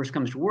 okay, worst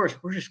comes to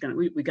worst, we're just going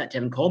to, we got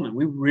Tevin Coleman.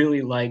 We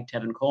really like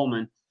Tevin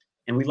Coleman,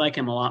 and we like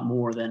him a lot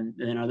more than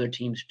other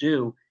teams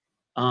do.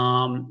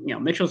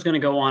 Mitchell's going to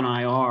go on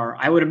IR.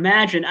 I would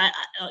imagine,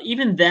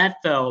 even that,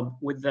 though,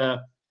 with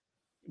the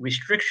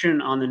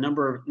restriction on the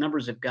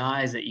numbers of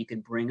guys that you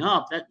can bring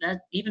up,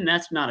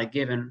 that's not a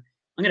given.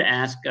 I'm going to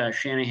ask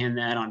Shanahan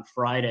that on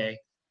Friday,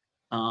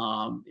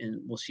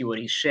 and we'll see what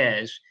he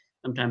says.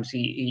 Sometimes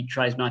he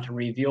tries not to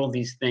reveal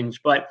these things,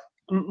 but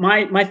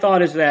my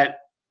thought is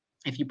that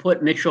if you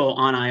put Mitchell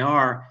on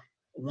IR,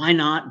 why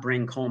not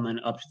bring Coleman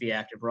up to the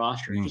active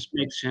roster? It just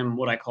makes him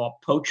what I call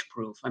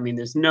poach-proof. I mean,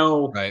 there's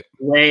no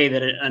way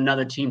that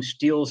another team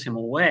steals him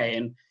away,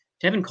 and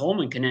Tevin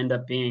Coleman can end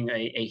up being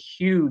a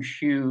huge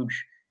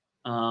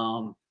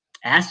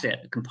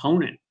asset,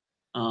 component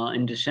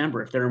in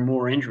December if there are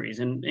more injuries.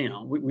 And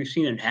we've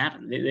seen it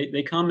happen.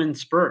 They come in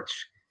spurts.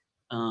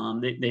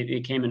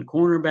 They came in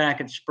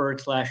cornerback at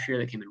spurts last year.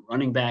 They came in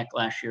running back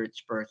last year at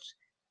spurts.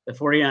 The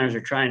 49ers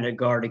are trying to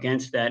guard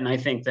against that, and I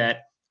think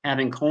that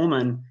having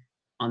Coleman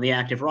on the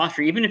active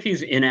roster, even if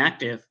he's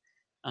inactive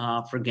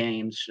for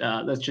games,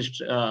 that's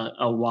just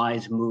a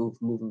wise move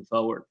moving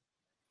forward.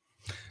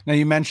 Now,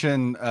 you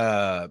mentioned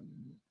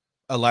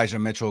Elijah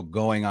Mitchell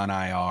going on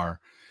IR.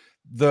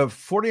 The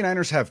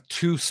 49ers have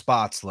 2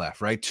 spots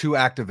left, right? 2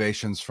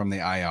 activations from the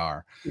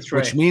IR,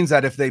 which means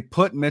that if they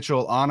put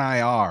Mitchell on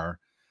IR,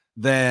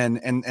 then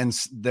and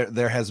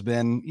there has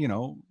been,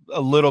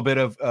 a little bit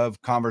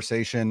of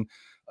conversation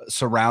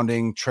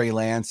surrounding Trey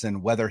Lance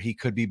and whether he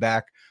could be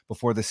back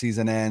before the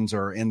season ends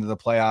or into the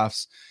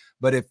playoffs.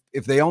 But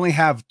if they only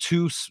have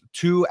two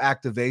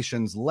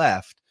activations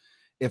left,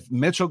 if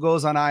Mitchell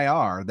goes on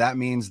IR, that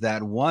means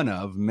that one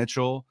of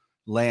Mitchell,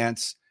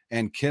 Lance,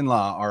 and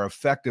Kinlaw are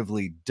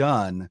effectively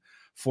done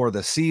for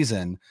the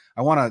season.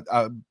 I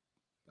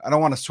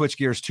don't want to switch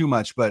gears too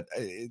much, but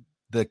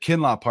the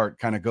Kinlaw part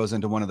kind of goes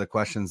into one of the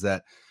questions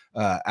that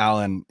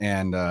Alan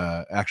and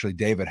actually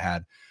David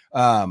had.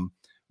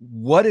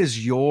 what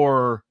is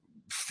your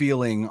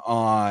feeling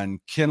on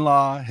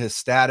Kinlaw, his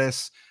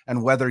status,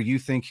 and whether you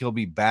think he'll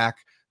be back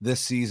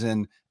this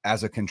season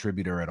as a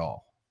contributor at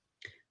all?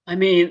 I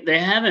mean, they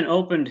haven't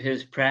opened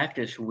his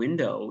practice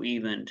window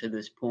even to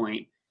this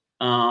point.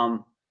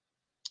 The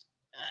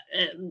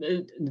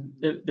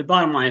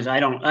bottom line is I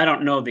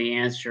don't know the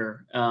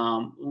answer.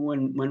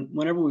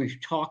 Whenever we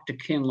talked to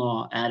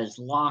Kinlaw at his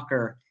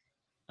locker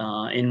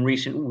in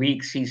recent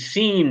weeks, he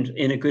seemed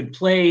in a good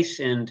place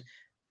and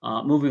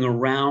moving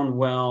around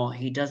well.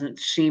 He doesn't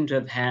seem to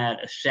have had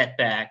a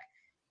setback,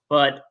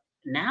 but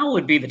now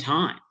would be the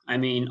time. I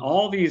mean,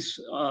 all these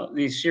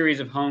series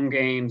of home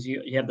games,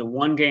 you have the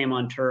one game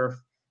on turf,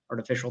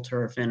 artificial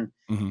turf in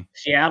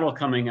Seattle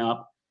coming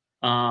up.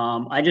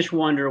 I just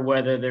wonder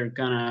whether they're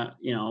gonna,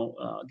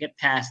 get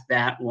past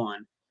that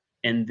one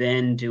and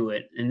then do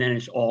it, and then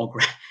it's all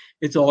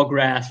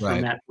grass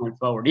from that point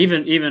forward.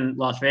 Even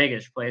Las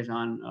Vegas plays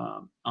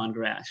on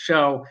grass,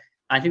 so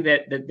I think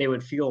that they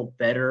would feel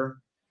better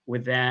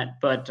with that.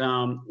 But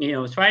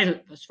as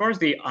far as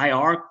the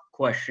IR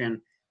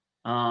question,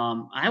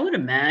 I would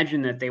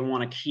imagine that they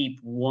want to keep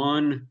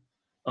one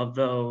of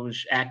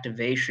those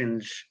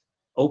activations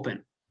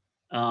open.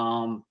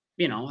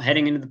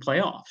 Heading into the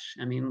playoffs.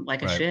 I mean,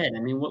 like I said,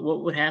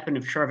 what would happen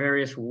if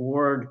Charvarius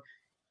Ward,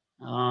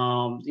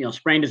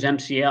 sprained his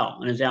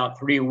MCL and is out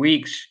 3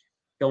 weeks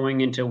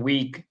going into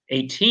week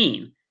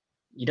 18?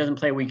 He doesn't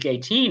play week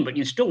 18, but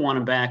you still want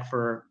him back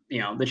for,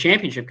 the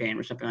championship game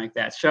or something like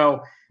that.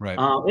 So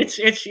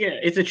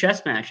it's a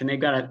chess match, and they've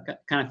got to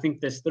kind of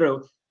think this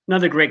through.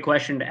 Another great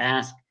question to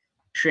ask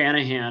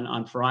Shanahan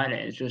on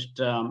Friday is just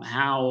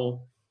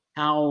how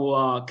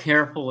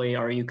carefully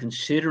are you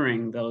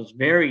considering those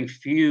very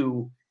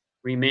few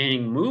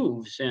remaining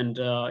moves? And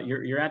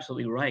you're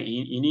absolutely right.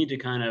 You need to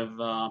kind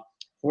of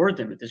hoard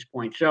them at this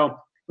point. So, I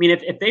mean,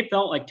 if they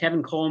felt like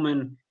Tevin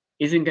Coleman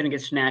isn't going to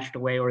get snatched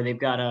away, or they've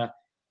got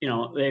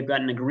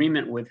an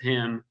agreement with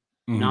him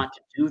not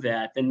to do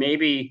that, then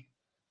maybe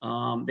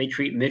they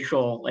treat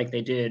Mitchell like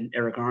they did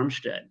Eric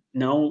Armstead.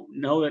 Know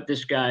that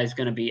this guy is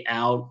going to be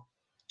out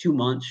 2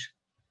 months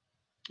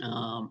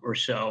or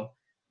so.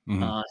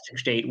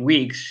 6 to 8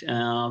 weeks,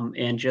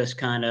 and just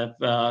kind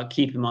of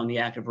keep him on the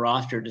active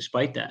roster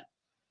despite that.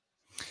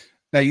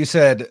 Now, you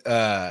said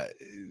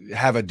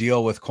have a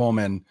deal with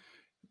Coleman.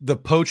 The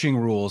poaching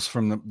rules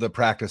from the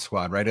practice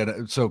squad, right?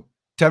 So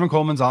Tevin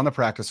Coleman's on the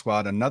practice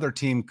squad. Another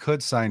team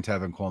could sign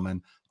Tevin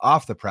Coleman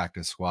off the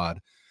practice squad.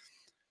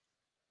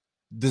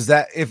 Does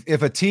that,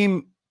 if a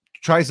team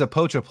tries to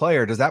poach a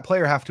player, does that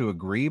player have to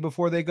agree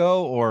before they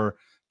go, or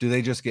do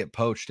they just get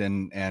poached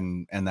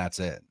and that's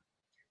it?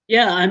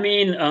 Yeah, I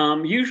mean,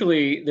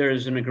 usually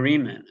there's an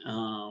agreement.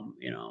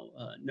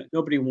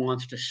 Nobody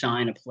wants to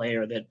sign a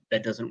player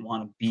that doesn't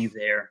want to be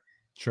there.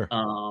 Sure.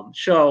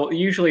 So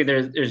usually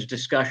there's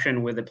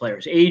discussion with the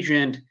player's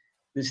agent,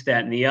 this,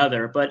 that, and the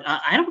other. But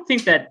I don't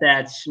think that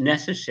that's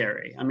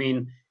necessary. I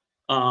mean,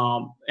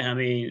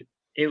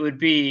 it would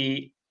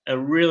be a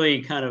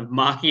really kind of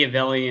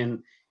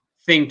Machiavellian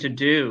thing to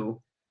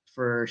do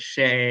for,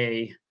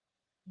 say,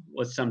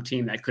 with some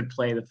team that could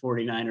play the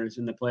 49ers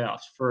in the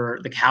playoffs, for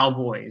the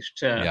Cowboys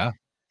to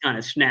kind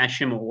of snatch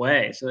him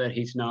away so that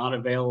he's not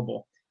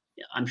available.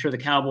 I'm sure the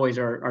Cowboys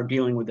are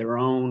dealing with their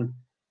own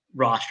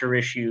roster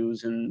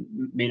issues and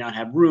may not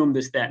have room,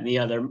 this, that, and the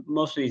other.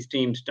 Most of these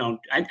teams don't.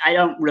 I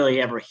don't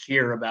really ever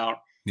hear about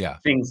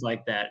things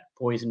like that,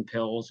 poison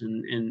pills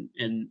and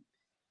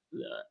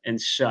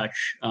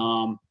such.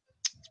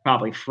 It's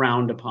probably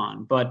frowned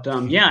upon. But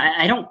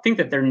I don't think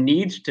that there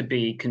needs to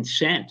be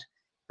consent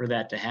for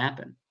that to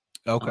happen.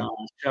 Okay.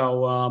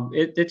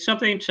 It's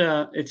something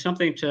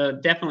to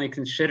definitely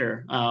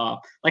consider.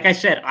 Like I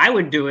said, I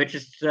would do it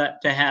just to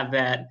have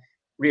that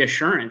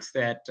reassurance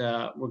that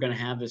we're going to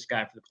have this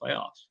guy for the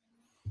playoffs.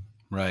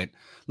 Right.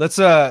 Let's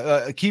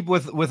keep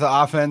with the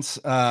offense.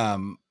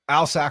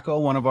 Al Sacco,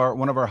 one of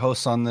our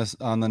hosts on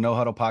the No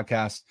Huddle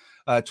podcast,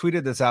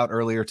 tweeted this out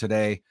earlier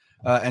today,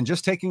 and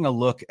just taking a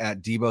look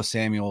at Deebo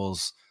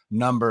Samuel's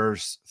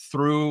numbers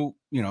through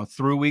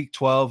week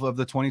 12 of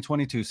the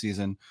 2022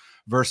 season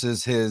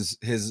versus his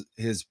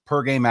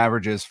per game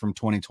averages from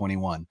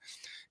 2021.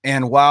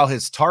 And while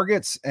his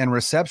targets and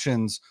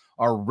receptions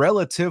are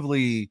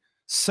relatively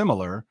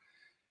similar,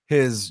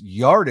 his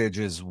yardage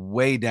is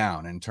way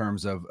down in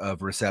terms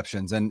of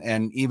receptions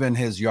and even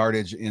his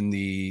yardage in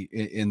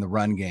the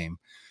run game.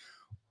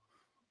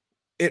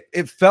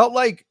 It felt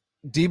like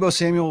Deebo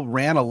Samuel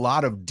ran a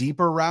lot of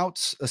deeper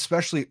routes,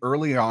 especially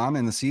early on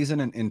in the season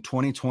in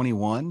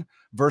 2021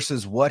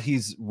 versus what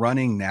he's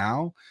running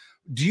now.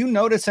 Do you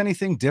notice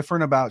anything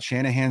different about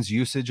Shanahan's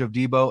usage of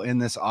Deebo in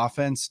this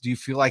offense? Do you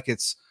feel like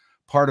it's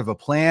part of a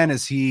plan?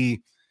 Is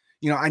he,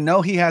 I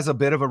know he has a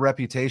bit of a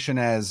reputation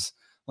as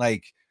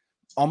like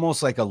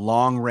almost like a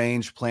long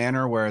range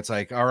planner where it's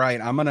like, all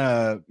right, I'm going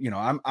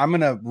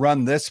to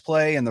run this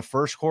play in the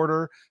first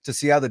quarter to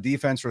see how the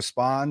defense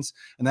responds.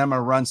 And then I'm going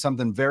to run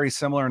something very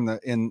similar in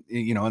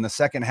the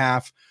second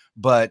half,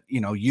 but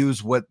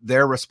use what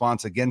their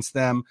response against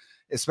them.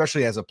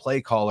 especially as a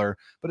play caller,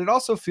 but it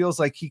also feels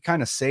like he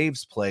kind of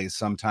saves plays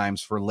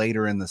sometimes for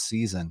later in the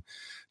season.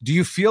 Do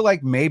you feel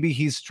like maybe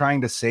he's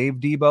trying to save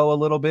Deebo a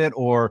little bit,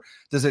 or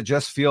does it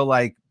just feel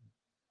like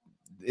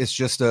it's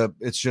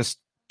just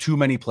too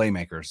many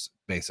playmakers,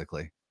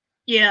 basically?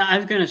 Yeah, I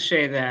was going to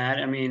say that.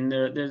 I mean,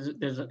 there's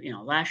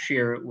last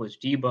year it was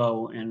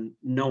Deebo and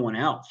no one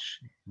else.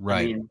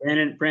 Right. I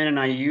mean, Brandon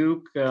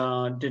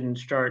Ayuk didn't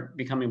start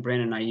becoming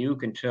Brandon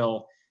Ayuk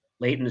until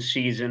late in the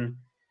season.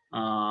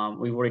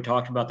 We've already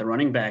talked about the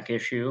running back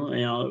issue.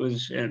 It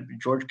was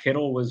George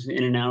Kittle was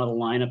in and out of the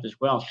lineup as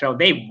well. So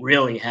they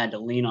really had to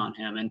lean on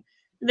him, and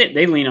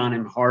they lean on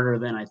him harder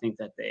than I think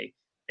that they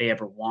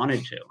ever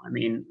wanted to. I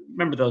mean,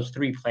 remember those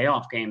 3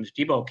 playoff games?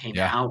 Deebo came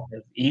out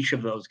of each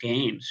of those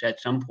games at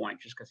some point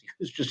just because he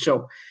was just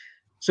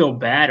so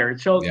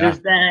battered. So there's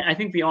that. I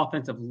think the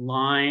offensive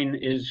line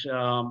is,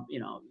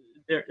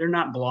 they're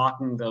not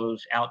blocking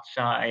those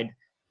outside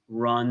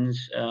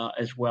runs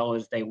as well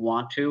as they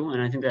want to,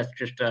 and I think that's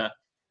just a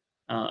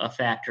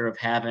factor of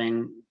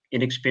having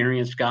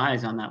inexperienced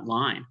guys on that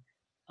line.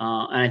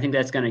 And I think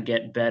that's going to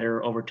get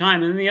better over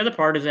time. And then the other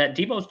part is that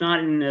Deebo's not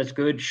in as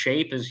good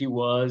shape as he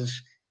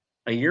was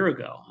a year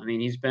ago. I mean,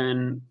 he's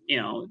been,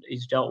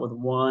 he's dealt with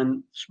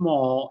one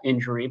small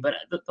injury, but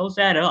those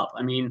add up.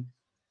 I mean,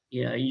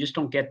 you just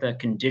don't get the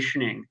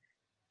conditioning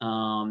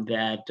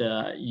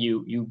that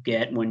you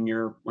get when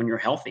you're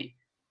healthy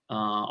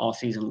all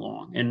season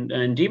long. And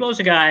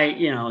Deebo's a guy,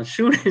 as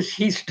soon as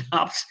he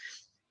stops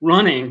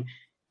running,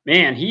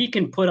 man, he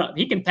can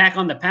pack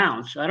on the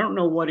pounds. I don't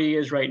know what he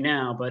is right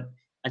now, but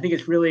I think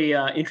it's really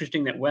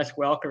interesting that Wes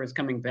Welker is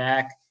coming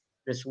back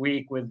this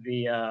week with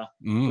the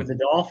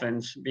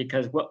Dolphins,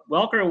 because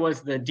Welker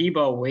was the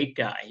Deebo weight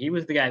guy. He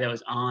was the guy that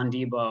was on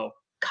Deebo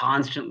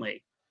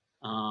constantly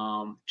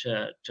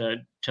to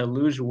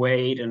lose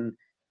weight, and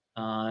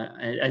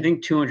I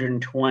think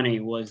 220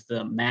 was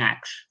the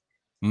max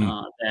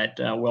that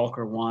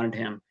Welker wanted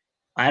him.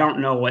 I don't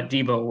know what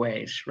Deebo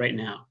weighs right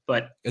now,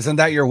 but isn't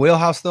that your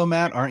wheelhouse though,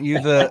 Matt? Aren't you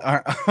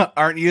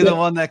aren't you the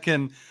one that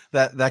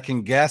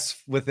can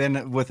guess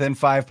within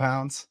 5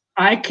 pounds?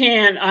 I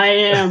can. I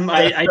am.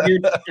 I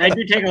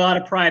do take a lot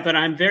of pride, but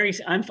I'm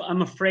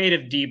afraid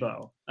of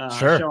Deebo.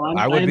 Sure, so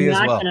I would be as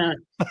well.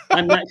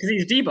 I'm not, because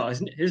he's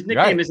Deebo. His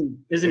nickname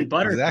isn't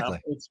Buttercup. Exactly.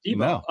 It's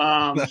Deebo.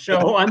 No.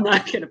 So I'm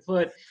not going to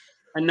put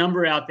a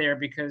number out there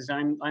because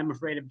I'm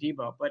afraid of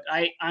Deebo. But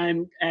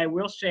I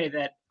will say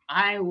that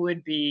I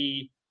would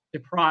be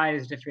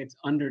surprised if it's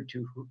under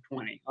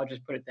 220. I'll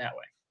just put it that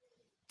way.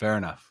 Fair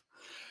enough.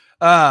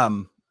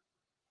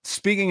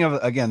 Speaking of,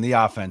 again, the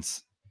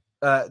offense.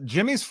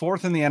 Jimmy's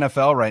 4th in the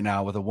NFL right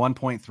now with a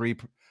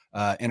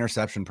 1.3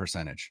 interception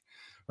percentage,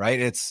 right?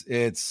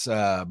 It's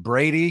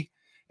Brady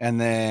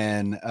and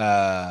then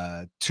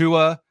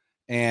Tua,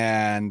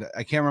 and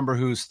I can't remember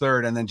who's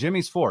 3rd, and then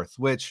Jimmy's 4th,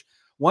 which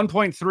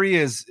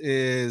 1.3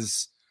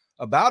 is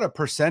about a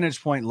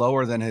percentage point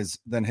lower than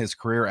his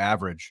career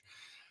average.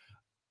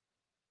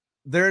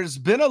 There's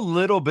been a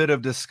little bit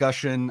of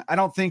discussion, I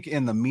don't think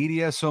in the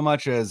media so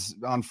much as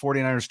on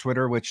 49ers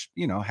Twitter, which,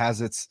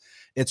 has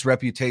its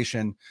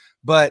reputation.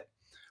 But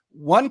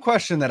one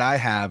question that I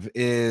have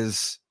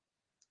is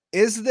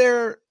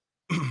there,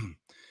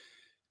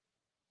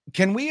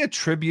 can we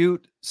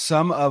attribute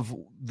some of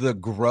the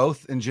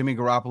growth in Jimmy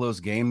Garoppolo's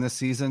game this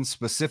season,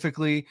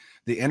 specifically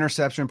the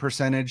interception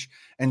percentage,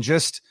 and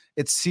just,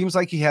 it seems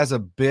like he has a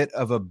bit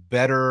of a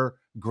better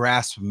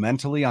grasp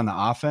mentally on the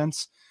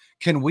offense?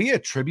 Can we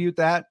attribute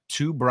that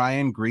to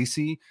Brian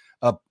Griese,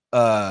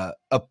 a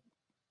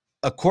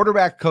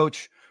quarterback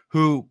coach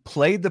who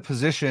played the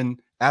position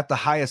at the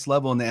highest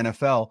level in the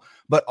NFL,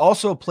 but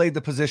also played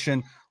the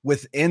position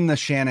within the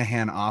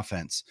Shanahan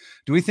offense?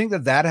 Do we think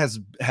that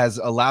has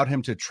allowed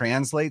him to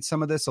translate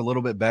some of this a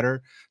little bit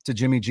better to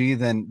Jimmy G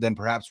than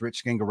perhaps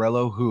Rich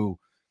Scangarello, who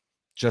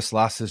just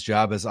lost his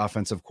job as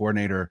offensive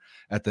coordinator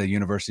at the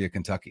University of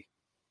Kentucky?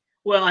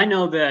 Well, I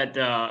know that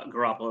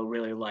Garoppolo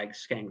really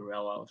likes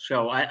Scangarello,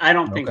 so I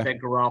don't think that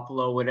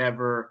Garoppolo would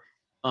ever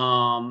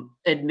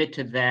admit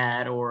to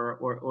that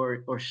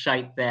or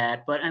cite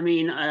that. But I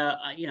mean,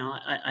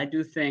 I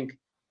do think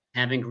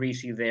having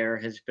Griese there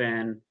has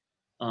been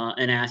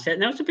an asset,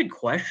 and that was a big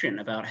question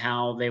about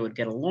how they would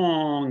get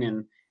along.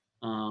 And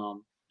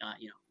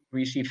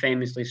Griese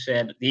famously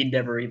said he'd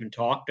never even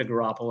talked to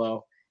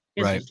Garoppolo.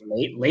 This was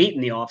late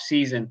in the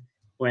offseason,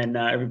 when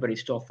everybody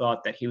still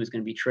thought that he was going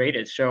to be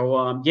traded. So,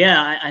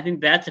 I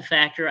think that's a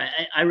factor.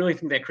 I really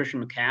think that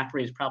Christian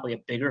McCaffrey is probably a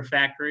bigger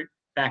factor,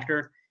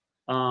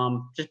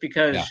 just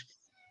because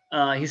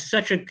he's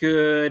such a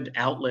good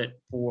outlet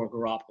for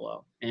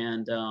Garoppolo,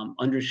 and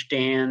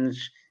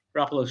understands.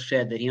 Garoppolo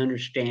said that he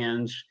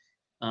understands,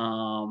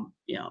 route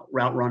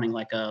running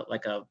like a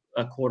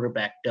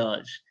quarterback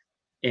does,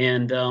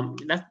 and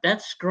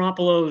that's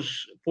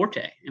Garoppolo's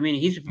forte. I mean,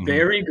 he's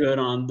very good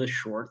on the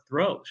short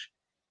throws.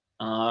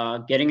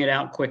 Getting it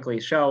out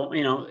quickly. So,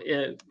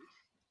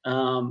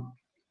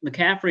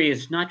 McCaffrey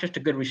is not just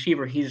a good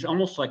receiver. He's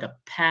almost like a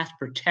pass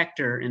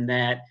protector, in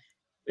that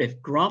if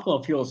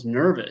Garoppolo feels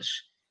nervous,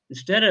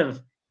 instead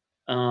of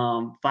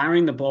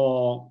firing the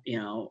ball,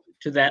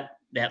 to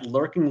that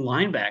lurking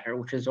linebacker,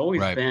 which has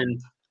always Right. been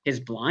his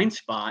blind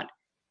spot.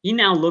 He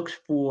now looks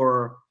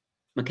for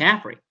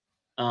McCaffrey,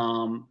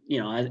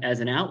 as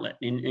an outlet,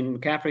 and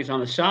McCaffrey's on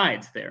the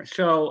sides there.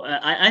 So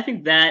I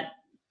think that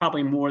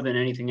probably more than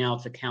anything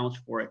else accounts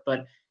for it.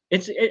 But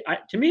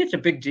to me, it's a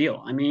big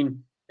deal. I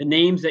mean, the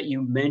names that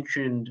you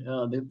mentioned,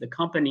 the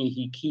company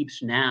he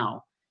keeps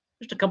now,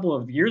 just a couple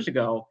of years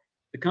ago,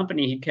 the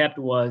company he kept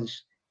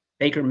was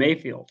Baker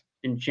Mayfield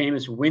and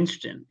Jameis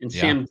Winston and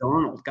Sam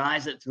Darnold,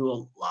 guys that threw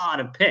a lot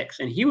of picks,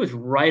 and he was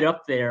right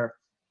up there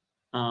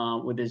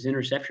with his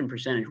interception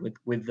percentage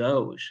with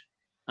those.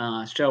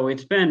 So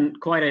it's been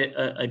quite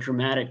a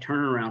dramatic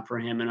turnaround for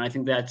him, and I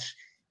think that's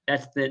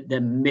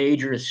the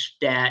major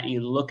stat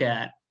you look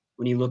at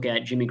when you look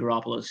at Jimmy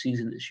Garoppolo's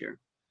season this year.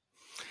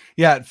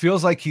 Yeah, it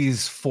feels like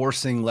he's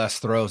forcing less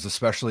throws,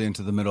 especially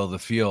into the middle of the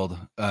field,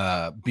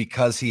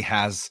 because he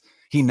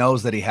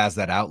knows that he has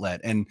that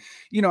outlet. And,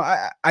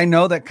 I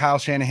know that Kyle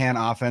Shanahan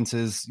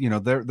offenses,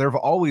 there've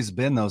always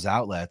been those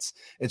outlets.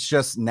 It's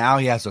just now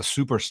he has a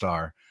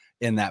superstar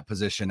in that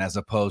position, as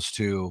opposed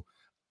to,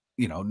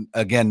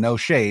 again, no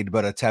shade,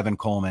 but a Tevin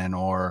Coleman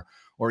or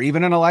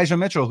even an Elijah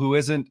Mitchell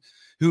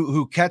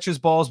who catches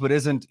balls, but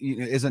isn't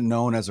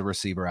known as a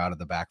receiver out of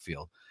the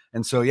backfield.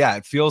 And so, yeah,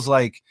 it feels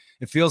like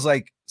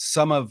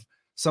some of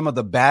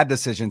the bad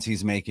decisions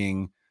he's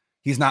making,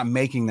 he's not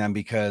making them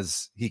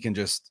because he can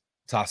just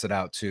toss it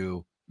out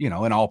to,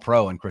 an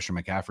all-pro and Christian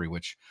McCaffrey,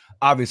 which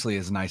obviously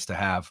is nice to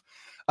have.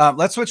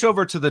 Let's switch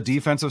over to the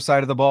defensive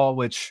side of the ball,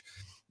 which,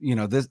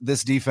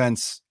 this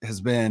defense has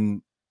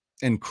been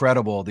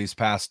incredible these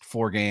past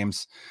 4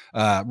 games,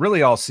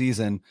 really all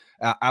season,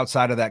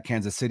 outside of that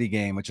Kansas City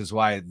game, which is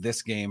why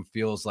this game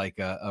feels like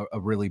a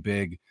really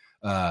big,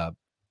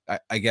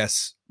 I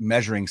guess,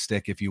 measuring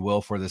stick, if you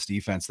will, for this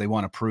defense. They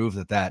want to prove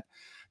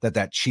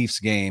that Chiefs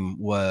game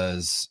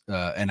was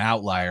an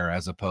outlier,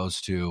 as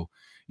opposed to,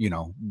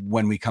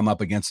 when we come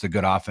up against a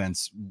good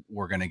offense,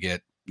 we're going to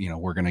get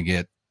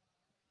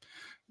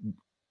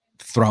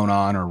thrown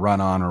on or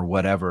run on or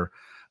whatever.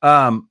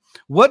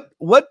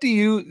 What do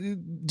you,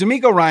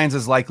 DeMeco Ryans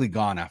is likely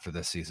gone after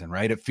this season,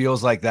 right? It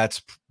feels like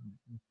that's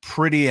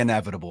pretty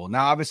inevitable.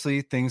 Now,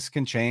 obviously things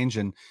can change,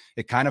 and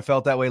it kind of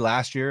felt that way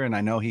last year. And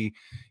I know he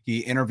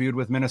interviewed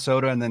with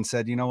Minnesota and then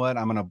said, you know what,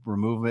 I'm going to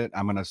remove it.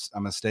 I'm going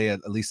to stay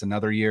at least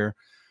another year.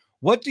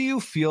 What do you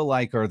feel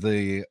like are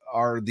the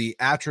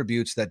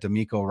attributes that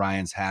DeMeco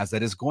Ryans has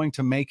that is going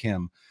to make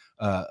him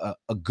a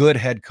good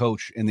head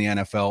coach in the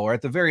NFL, or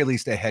at the very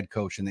least a head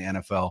coach in the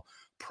NFL,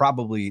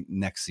 probably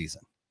next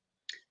season?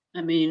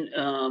 I mean,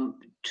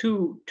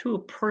 to a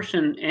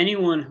person,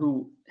 anyone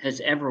who has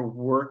ever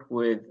worked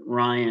with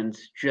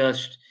Ryans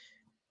just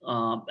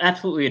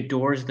absolutely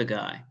adores the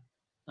guy.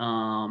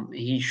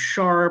 He's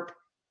sharp.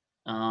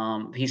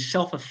 He's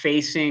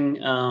self-effacing.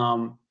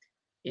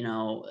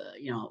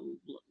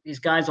 These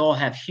guys all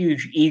have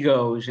huge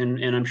egos,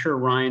 and I'm sure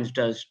Ryans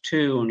does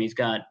too. And he's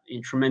got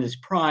tremendous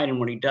pride in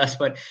what he does,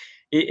 but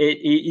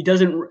he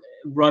doesn't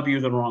rub you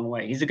the wrong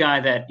way. He's a guy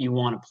that you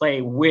want to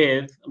play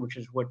with, which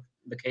is what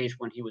the case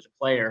when he was a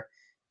player,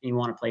 and you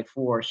want to play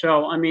for.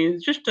 So, I mean,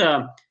 it's just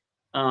the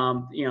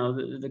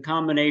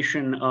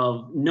combination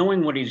of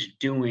knowing what he's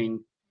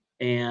doing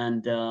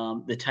and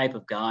the type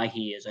of guy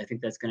he is. I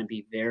think that's going to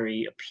be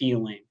very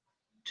appealing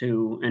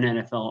to an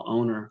NFL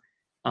owner.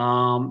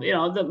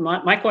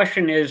 My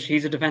question is,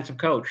 he's a defensive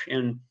coach,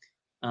 and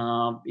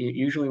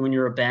usually when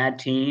you're a bad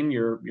team,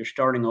 you're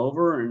starting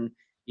over and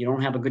you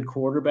don't have a good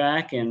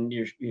quarterback, and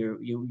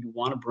you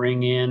want to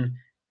bring in,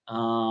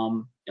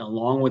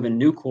 along with a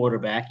new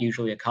quarterback,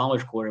 usually a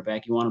college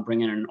quarterback, you want to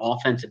bring in an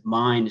offensive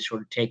mind to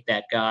sort of take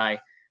that guy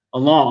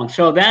along.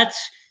 So that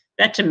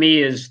to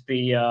me is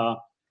the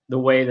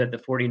way that the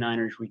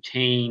 49ers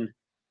retain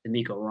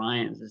DeMeco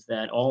Ryans, is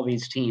that all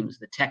these teams,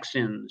 the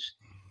Texans,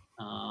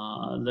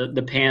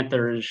 the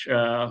Panthers,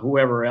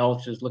 whoever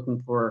else is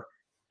looking for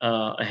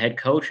a head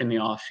coach in the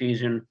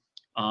offseason,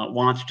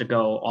 wants to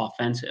go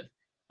offensive.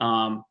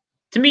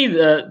 To me,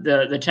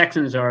 the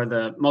Texans are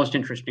the most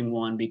interesting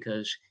one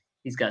because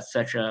he's got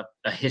such a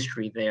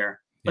history there.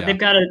 But they've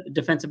got a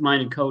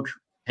defensive-minded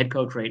head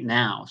coach right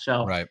now.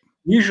 So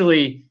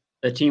usually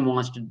the team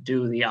wants to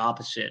do the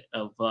opposite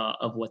of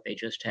what they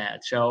just had.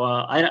 So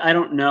I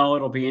don't know.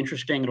 It'll be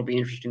interesting. It'll be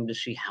interesting to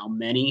see how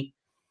many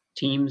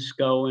teams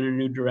go in a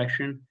new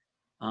direction.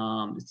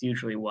 It's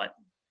usually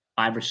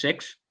 5 or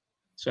 6.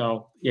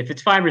 So if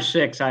it's 5 or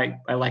 6, I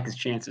like his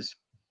chances.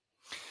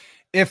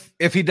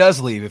 If he does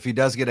leave, if he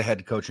does get a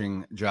head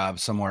coaching job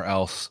somewhere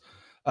else,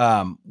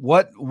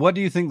 what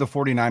do you think the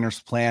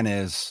 49ers plan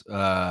is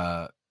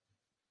to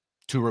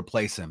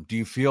replace him? Do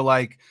you feel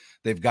like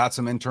they've got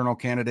some internal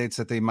candidates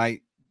that they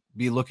might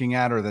be looking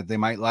at, or that they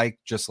might like,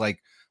 just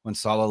like when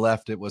Saleh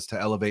left, it was to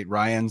elevate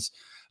Ryans?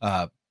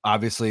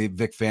 Obviously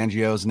Vic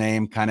Fangio's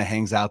name kind of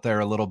hangs out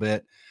there a little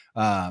bit.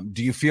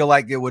 Do you feel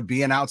like it would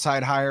be an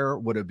outside hire?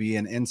 Would it be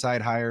an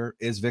inside hire?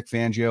 Is Vic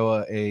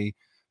Fangio a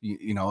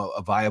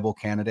viable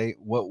candidate?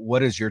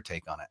 What is your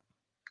take on it?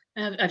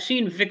 I've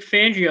seen Vic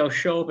Fangio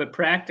show up at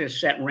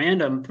practice at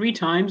random 3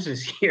 times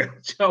this year.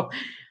 So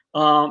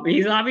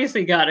he's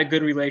obviously got a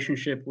good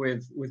relationship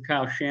with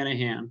Kyle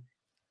Shanahan.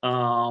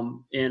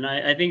 And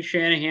I think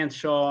Shanahan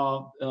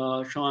saw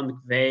Sean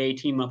McVay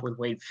team up with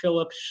Wade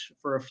Phillips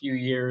for a few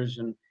years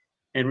and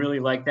really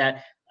liked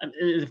that.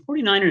 The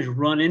 49ers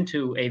run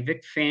into a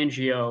Vic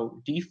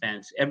Fangio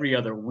defense every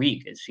other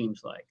week, it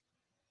seems like.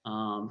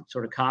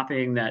 Sort of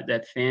copying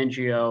that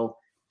Fangio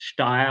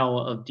style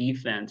of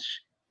defense.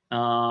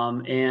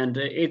 And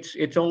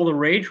it's all the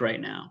rage right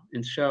now.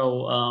 And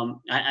so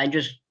I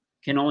just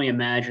can only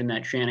imagine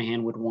that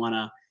Shanahan would want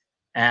to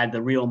add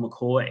the real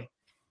McCoy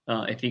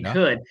if he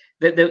could.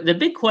 The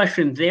big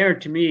question there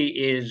to me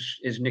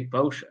is Nick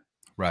Bosa,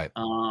 right?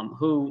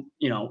 Who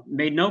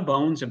made no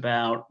bones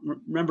about.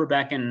 Remember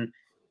back in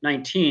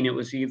 19, it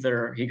was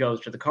either he goes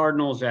to the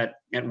Cardinals at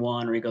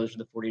 1 or he goes to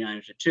the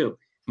 49ers at 2.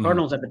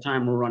 Cardinals at the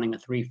time were running a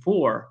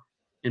 3-4.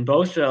 And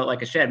Bosa,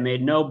 like I said,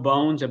 made no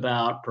bones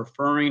about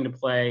preferring to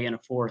play in a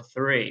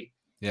 4-3.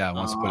 Yeah,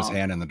 wants to put his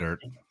hand in the dirt.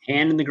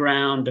 Hand in the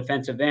ground,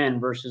 defensive end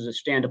versus a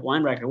stand-up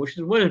linebacker, which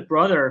is what his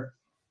brother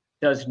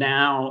does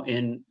now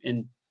in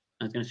I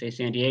was going to say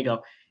San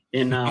Diego,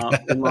 in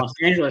Los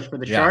Angeles for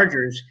the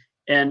Chargers.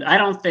 And I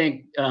don't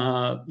think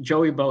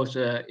Joey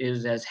Bosa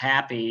is as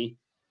happy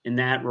in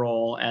that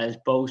role as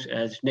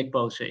Nick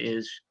Bosa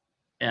is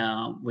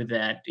with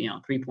that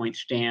 3-point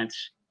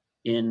stance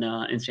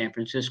in San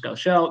Francisco.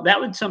 So that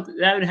would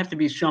have to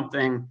be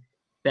something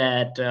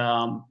that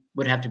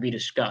would have to be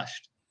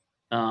discussed.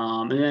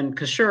 And then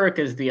Kasurek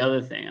is the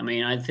other thing. I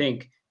mean, I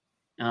think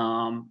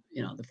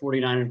the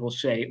 49ers will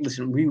say,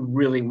 listen, we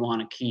really want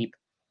to keep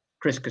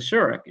Chris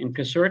Kasurek, and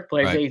Kasurek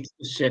plays a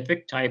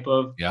specific type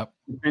of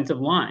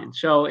defensive line.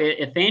 So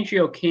if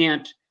Fangio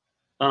can't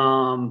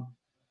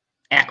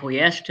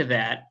acquiesce to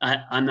that,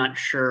 I'm not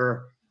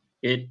sure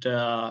it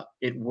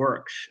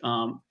works.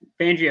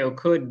 Fangio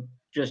could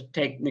just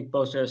take Nick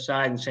Bosa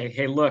aside and say,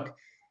 hey, look,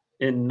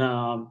 in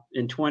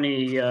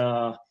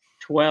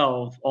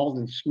 2012,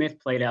 Aldon Smith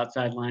played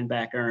outside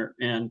linebacker,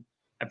 and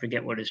I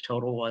forget what his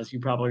total was. You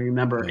probably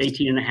remember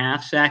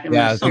 18.5 sack. I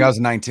think I was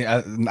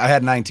 19. I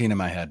had 19 in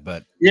my head,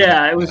 but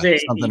it was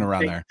something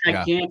around there.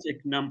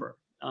 Gigantic number.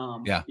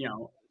 Noting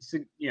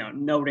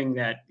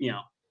that,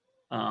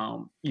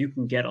 you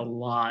can get a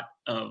lot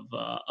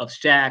of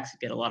sacks,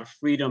 get a lot of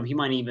freedom. He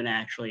might even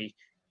actually,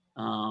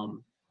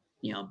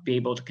 be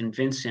able to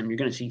convince him. You're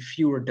going to see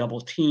fewer double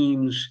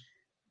teams,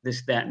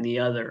 this, that, and the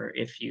other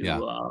if you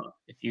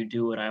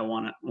do what I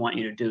want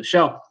you to do.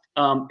 So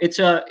it's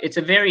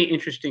a very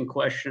interesting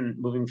question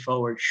moving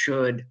forward.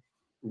 Should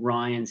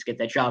Ryans get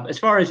that job? As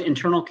far as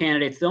internal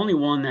candidates, the only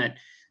one that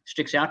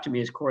sticks out to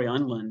me is Corey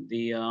Undlin,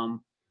 the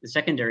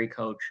secondary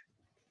coach.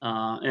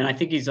 And I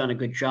think he's done a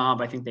good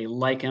job. I think they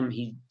like him.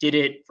 He did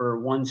it for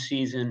one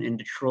season in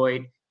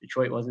Detroit.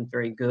 Detroit wasn't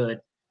very good.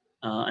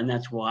 And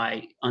that's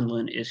why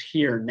Undlin is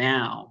here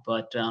now.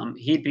 But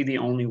he'd be the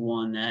only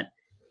one that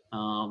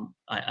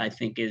I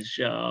think is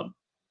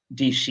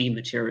DC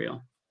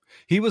material.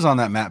 He was on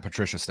that Matt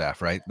Patricia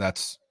staff, right?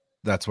 That's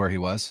where he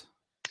was?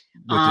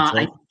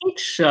 I think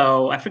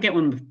so. I forget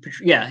when.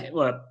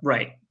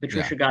 Right.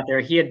 Patricia got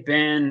there. He had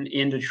been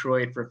in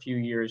Detroit for a few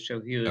years,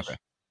 so he was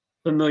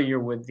familiar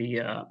with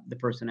the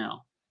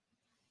personnel.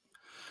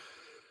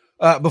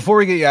 Before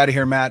we get you out of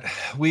here, Matt,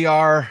 we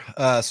are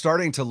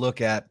starting to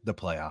look at the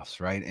playoffs,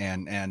 right?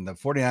 And the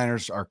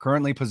 49ers are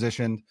currently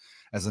positioned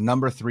as the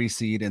number 3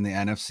 seed in the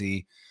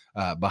NFC,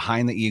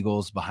 behind the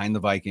Eagles, behind the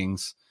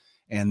Vikings,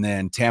 and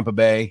then Tampa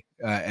Bay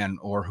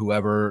or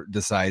whoever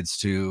decides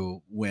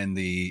to win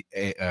the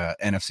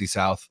NFC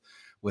South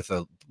with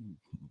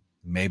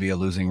maybe a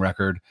losing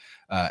record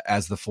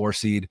as the 4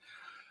 seed.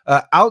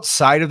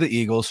 Outside of the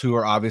Eagles, who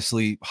are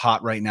obviously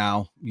hot right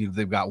now,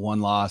 they've got 1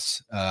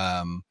 loss.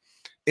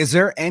 Is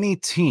there any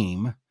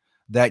team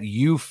that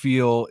you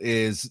feel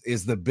is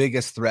the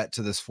biggest threat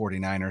to this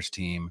 49ers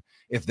team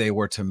if they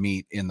were to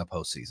meet in the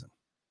postseason?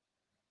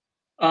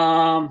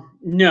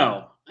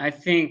 No. I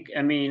even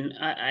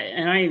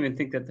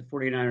think that the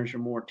 49ers are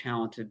more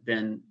talented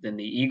than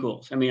the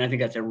Eagles. I mean, I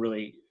think that's a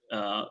really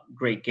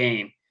great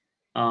game.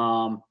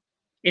 The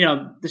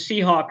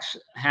Seahawks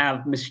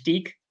have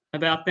mystique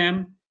about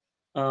them,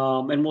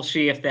 and we'll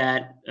see if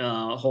that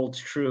holds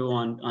true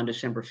on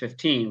December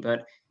 15.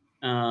 But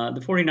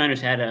the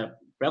 49ers had a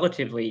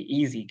relatively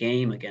easy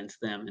game against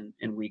them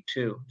in week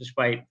 2,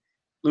 despite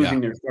losing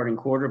their starting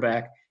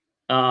quarterback.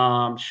 They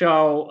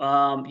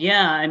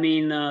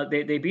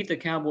beat the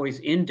Cowboys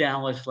in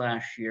Dallas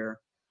last year.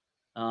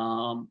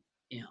 The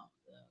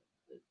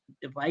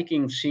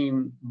Vikings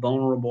seem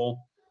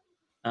vulnerable.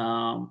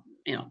 You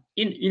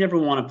never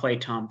want to play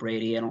Tom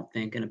Brady, I don't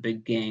think, in a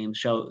big game.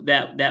 So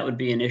that would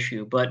be an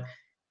issue. But,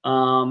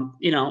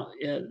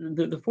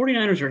 the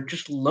 49ers are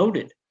just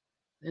loaded.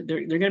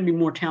 They're going to be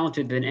more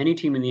talented than any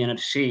team in the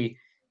NFC.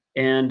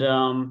 And,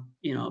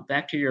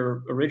 back to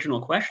your original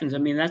questions, I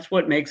mean, that's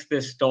what makes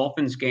this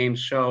Dolphins game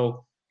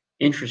so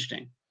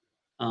interesting,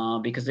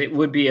 because it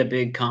would be a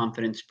big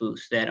confidence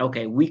boost that,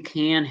 okay, we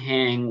can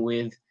hang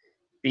with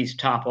these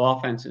top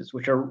offenses,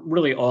 which are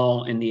really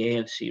all in the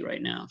AFC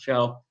right now.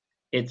 So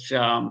it's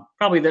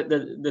probably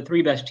the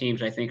three best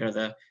teams, I think,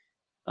 are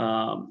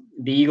the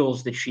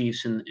Eagles, the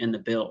Chiefs, and the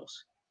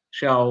Bills.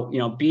 So,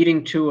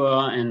 beating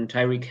Tua and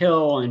Tyreek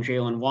Hill and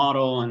Jalen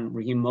Waddle and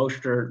Raheem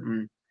Mostert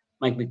and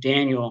Mike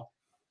McDaniel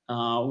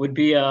would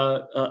be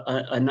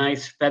a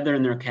nice feather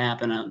in their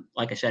cap and,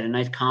 like I said, a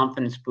nice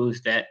confidence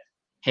boost that,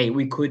 hey,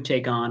 we could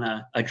take on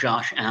a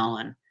Josh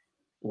Allen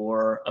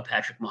or a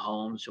Patrick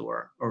Mahomes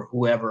or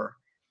whoever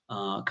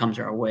comes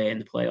our way in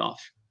the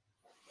playoffs.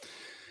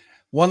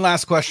 One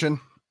last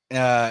question,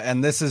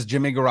 and this is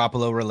Jimmy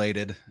Garoppolo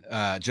related,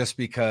 just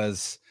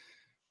because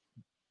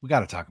we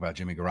got to talk about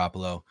Jimmy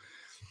Garoppolo.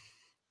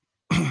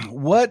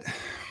 What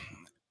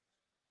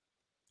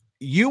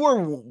you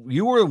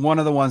were one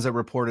of the ones that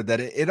reported that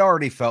it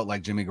already felt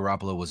like Jimmy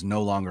Garoppolo was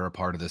no longer a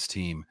part of this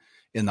team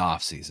in the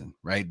offseason,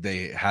 right?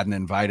 They hadn't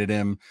invited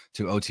him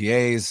to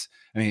OTAs.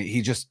 I mean,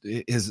 he just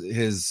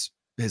his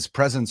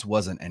presence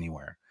wasn't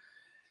anywhere.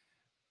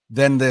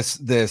 Then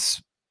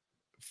this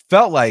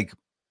felt like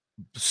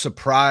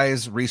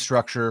surprise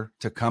restructure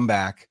to come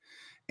back,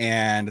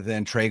 and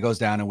then Trey goes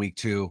down in week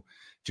 2.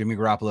 Jimmy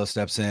Garoppolo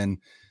steps in.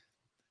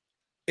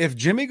 If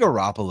Jimmy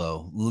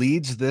Garoppolo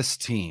leads this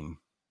team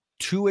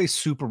to a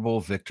Super Bowl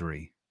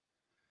victory,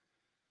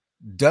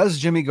 does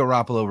Jimmy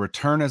Garoppolo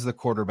return as the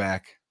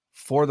quarterback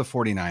for the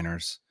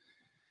 49ers?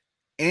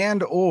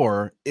 And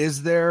or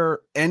is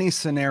there any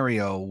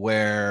scenario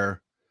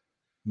where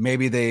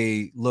maybe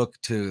they look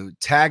to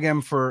tag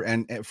him for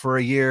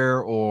a year,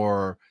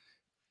 or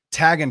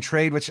tag and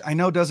trade, which I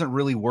know doesn't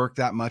really work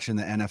that much in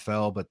the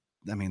NFL, but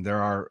I mean,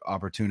 there are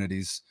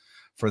opportunities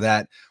for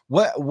that.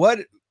 What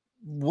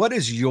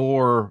is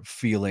your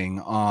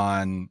feeling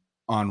on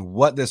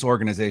what this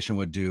organization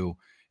would do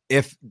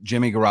if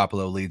Jimmy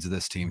Garoppolo leads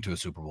this team to a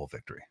Super Bowl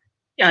victory?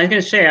 Yeah, I was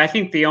going to say, I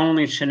think the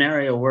only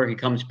scenario where he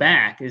comes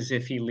back is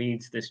if he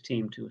leads this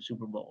team to a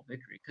Super Bowl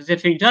victory. Because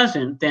if he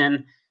doesn't,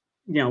 then,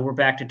 we're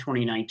back to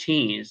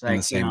 2019. It's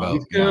like,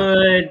 he's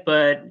good,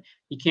 but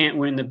he can't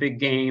win the big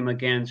game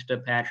against a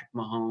Patrick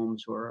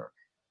Mahomes or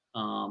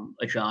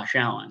a Josh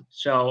Allen.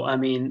 So, I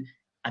mean,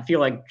 I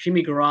feel like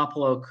Jimmy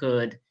Garoppolo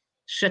could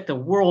set the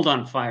world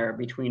on fire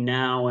between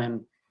now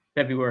and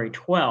February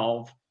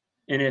 12.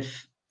 And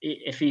if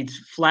he's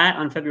flat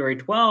on February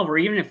 12, or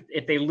even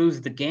if they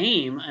lose the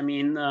game, I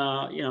mean,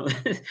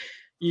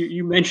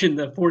 you mentioned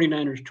the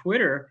 49ers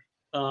Twitter,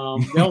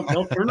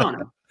 they'll turn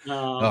on him.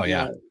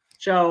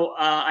 So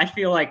I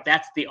feel like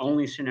that's the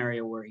only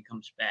scenario where he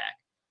comes back.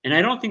 And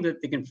I don't think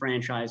that they can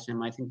franchise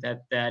him. I think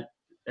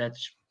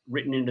that's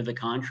written into the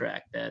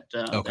contract that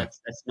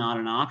that's not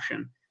an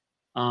option.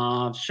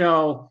 Let's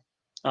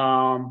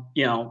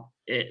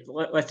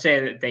say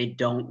that they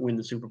don't win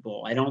the Super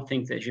Bowl. I don't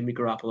think that Jimmy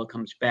Garoppolo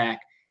comes back.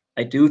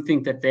 I do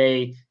think that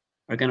they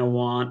are going to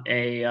want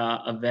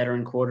a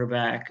veteran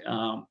quarterback.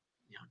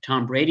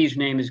 Tom Brady's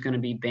name is going to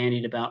be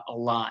bandied about a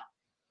lot.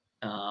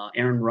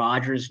 Aaron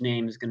Rodgers'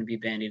 name is going to be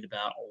bandied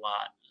about a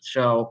lot.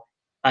 So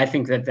I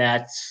think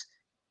that's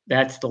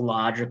the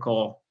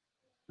logical,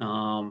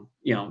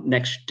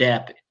 next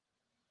step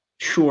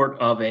short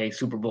of a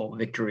Super Bowl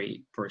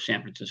victory for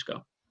San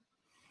Francisco.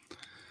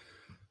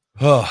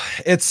 Oh,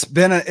 it's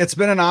been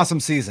an awesome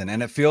season,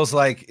 and it feels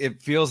like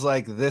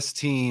this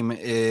team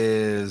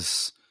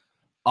is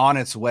on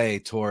its way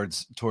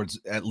towards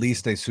at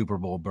least a Super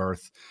Bowl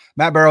berth.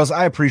 Matt Barrows,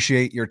 I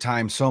appreciate your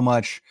time so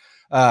much.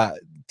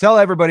 Tell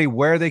everybody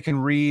where they can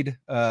read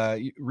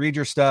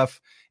your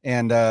stuff,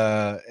 and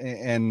go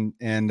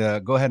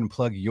ahead and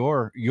plug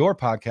your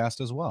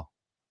podcast as well.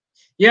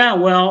 Yeah,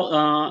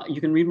 well, you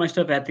can read my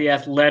stuff at The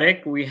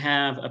Athletic. We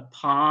have a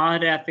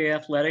pod at The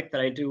Athletic that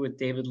I do with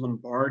David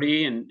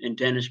Lombardi and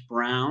Dennis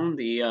Brown,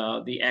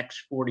 the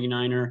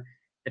ex-49er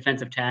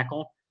defensive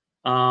tackle.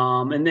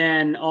 And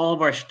then all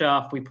of our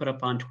stuff we put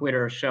up on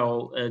Twitter.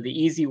 So the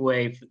easy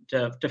way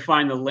to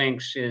find the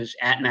links is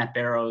at Matt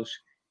Barrows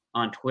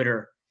on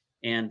Twitter.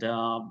 And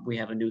we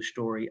have a new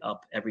story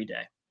up every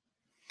day.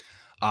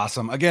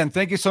 Awesome. Again,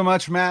 thank you so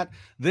much, Matt.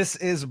 This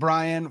is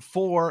Brian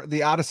for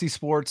the Odyssey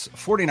Sports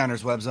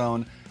 49ers Web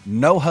Zone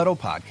No Huddle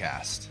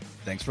podcast.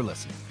 Thanks for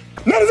listening.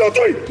 9 on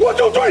 3. 1,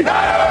 2, 3.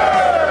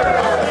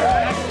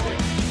 Hey!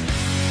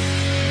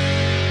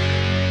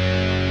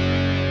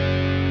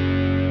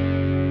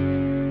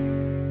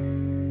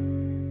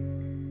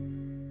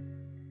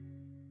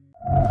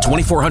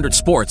 2400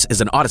 Sports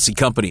is an Odyssey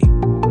company.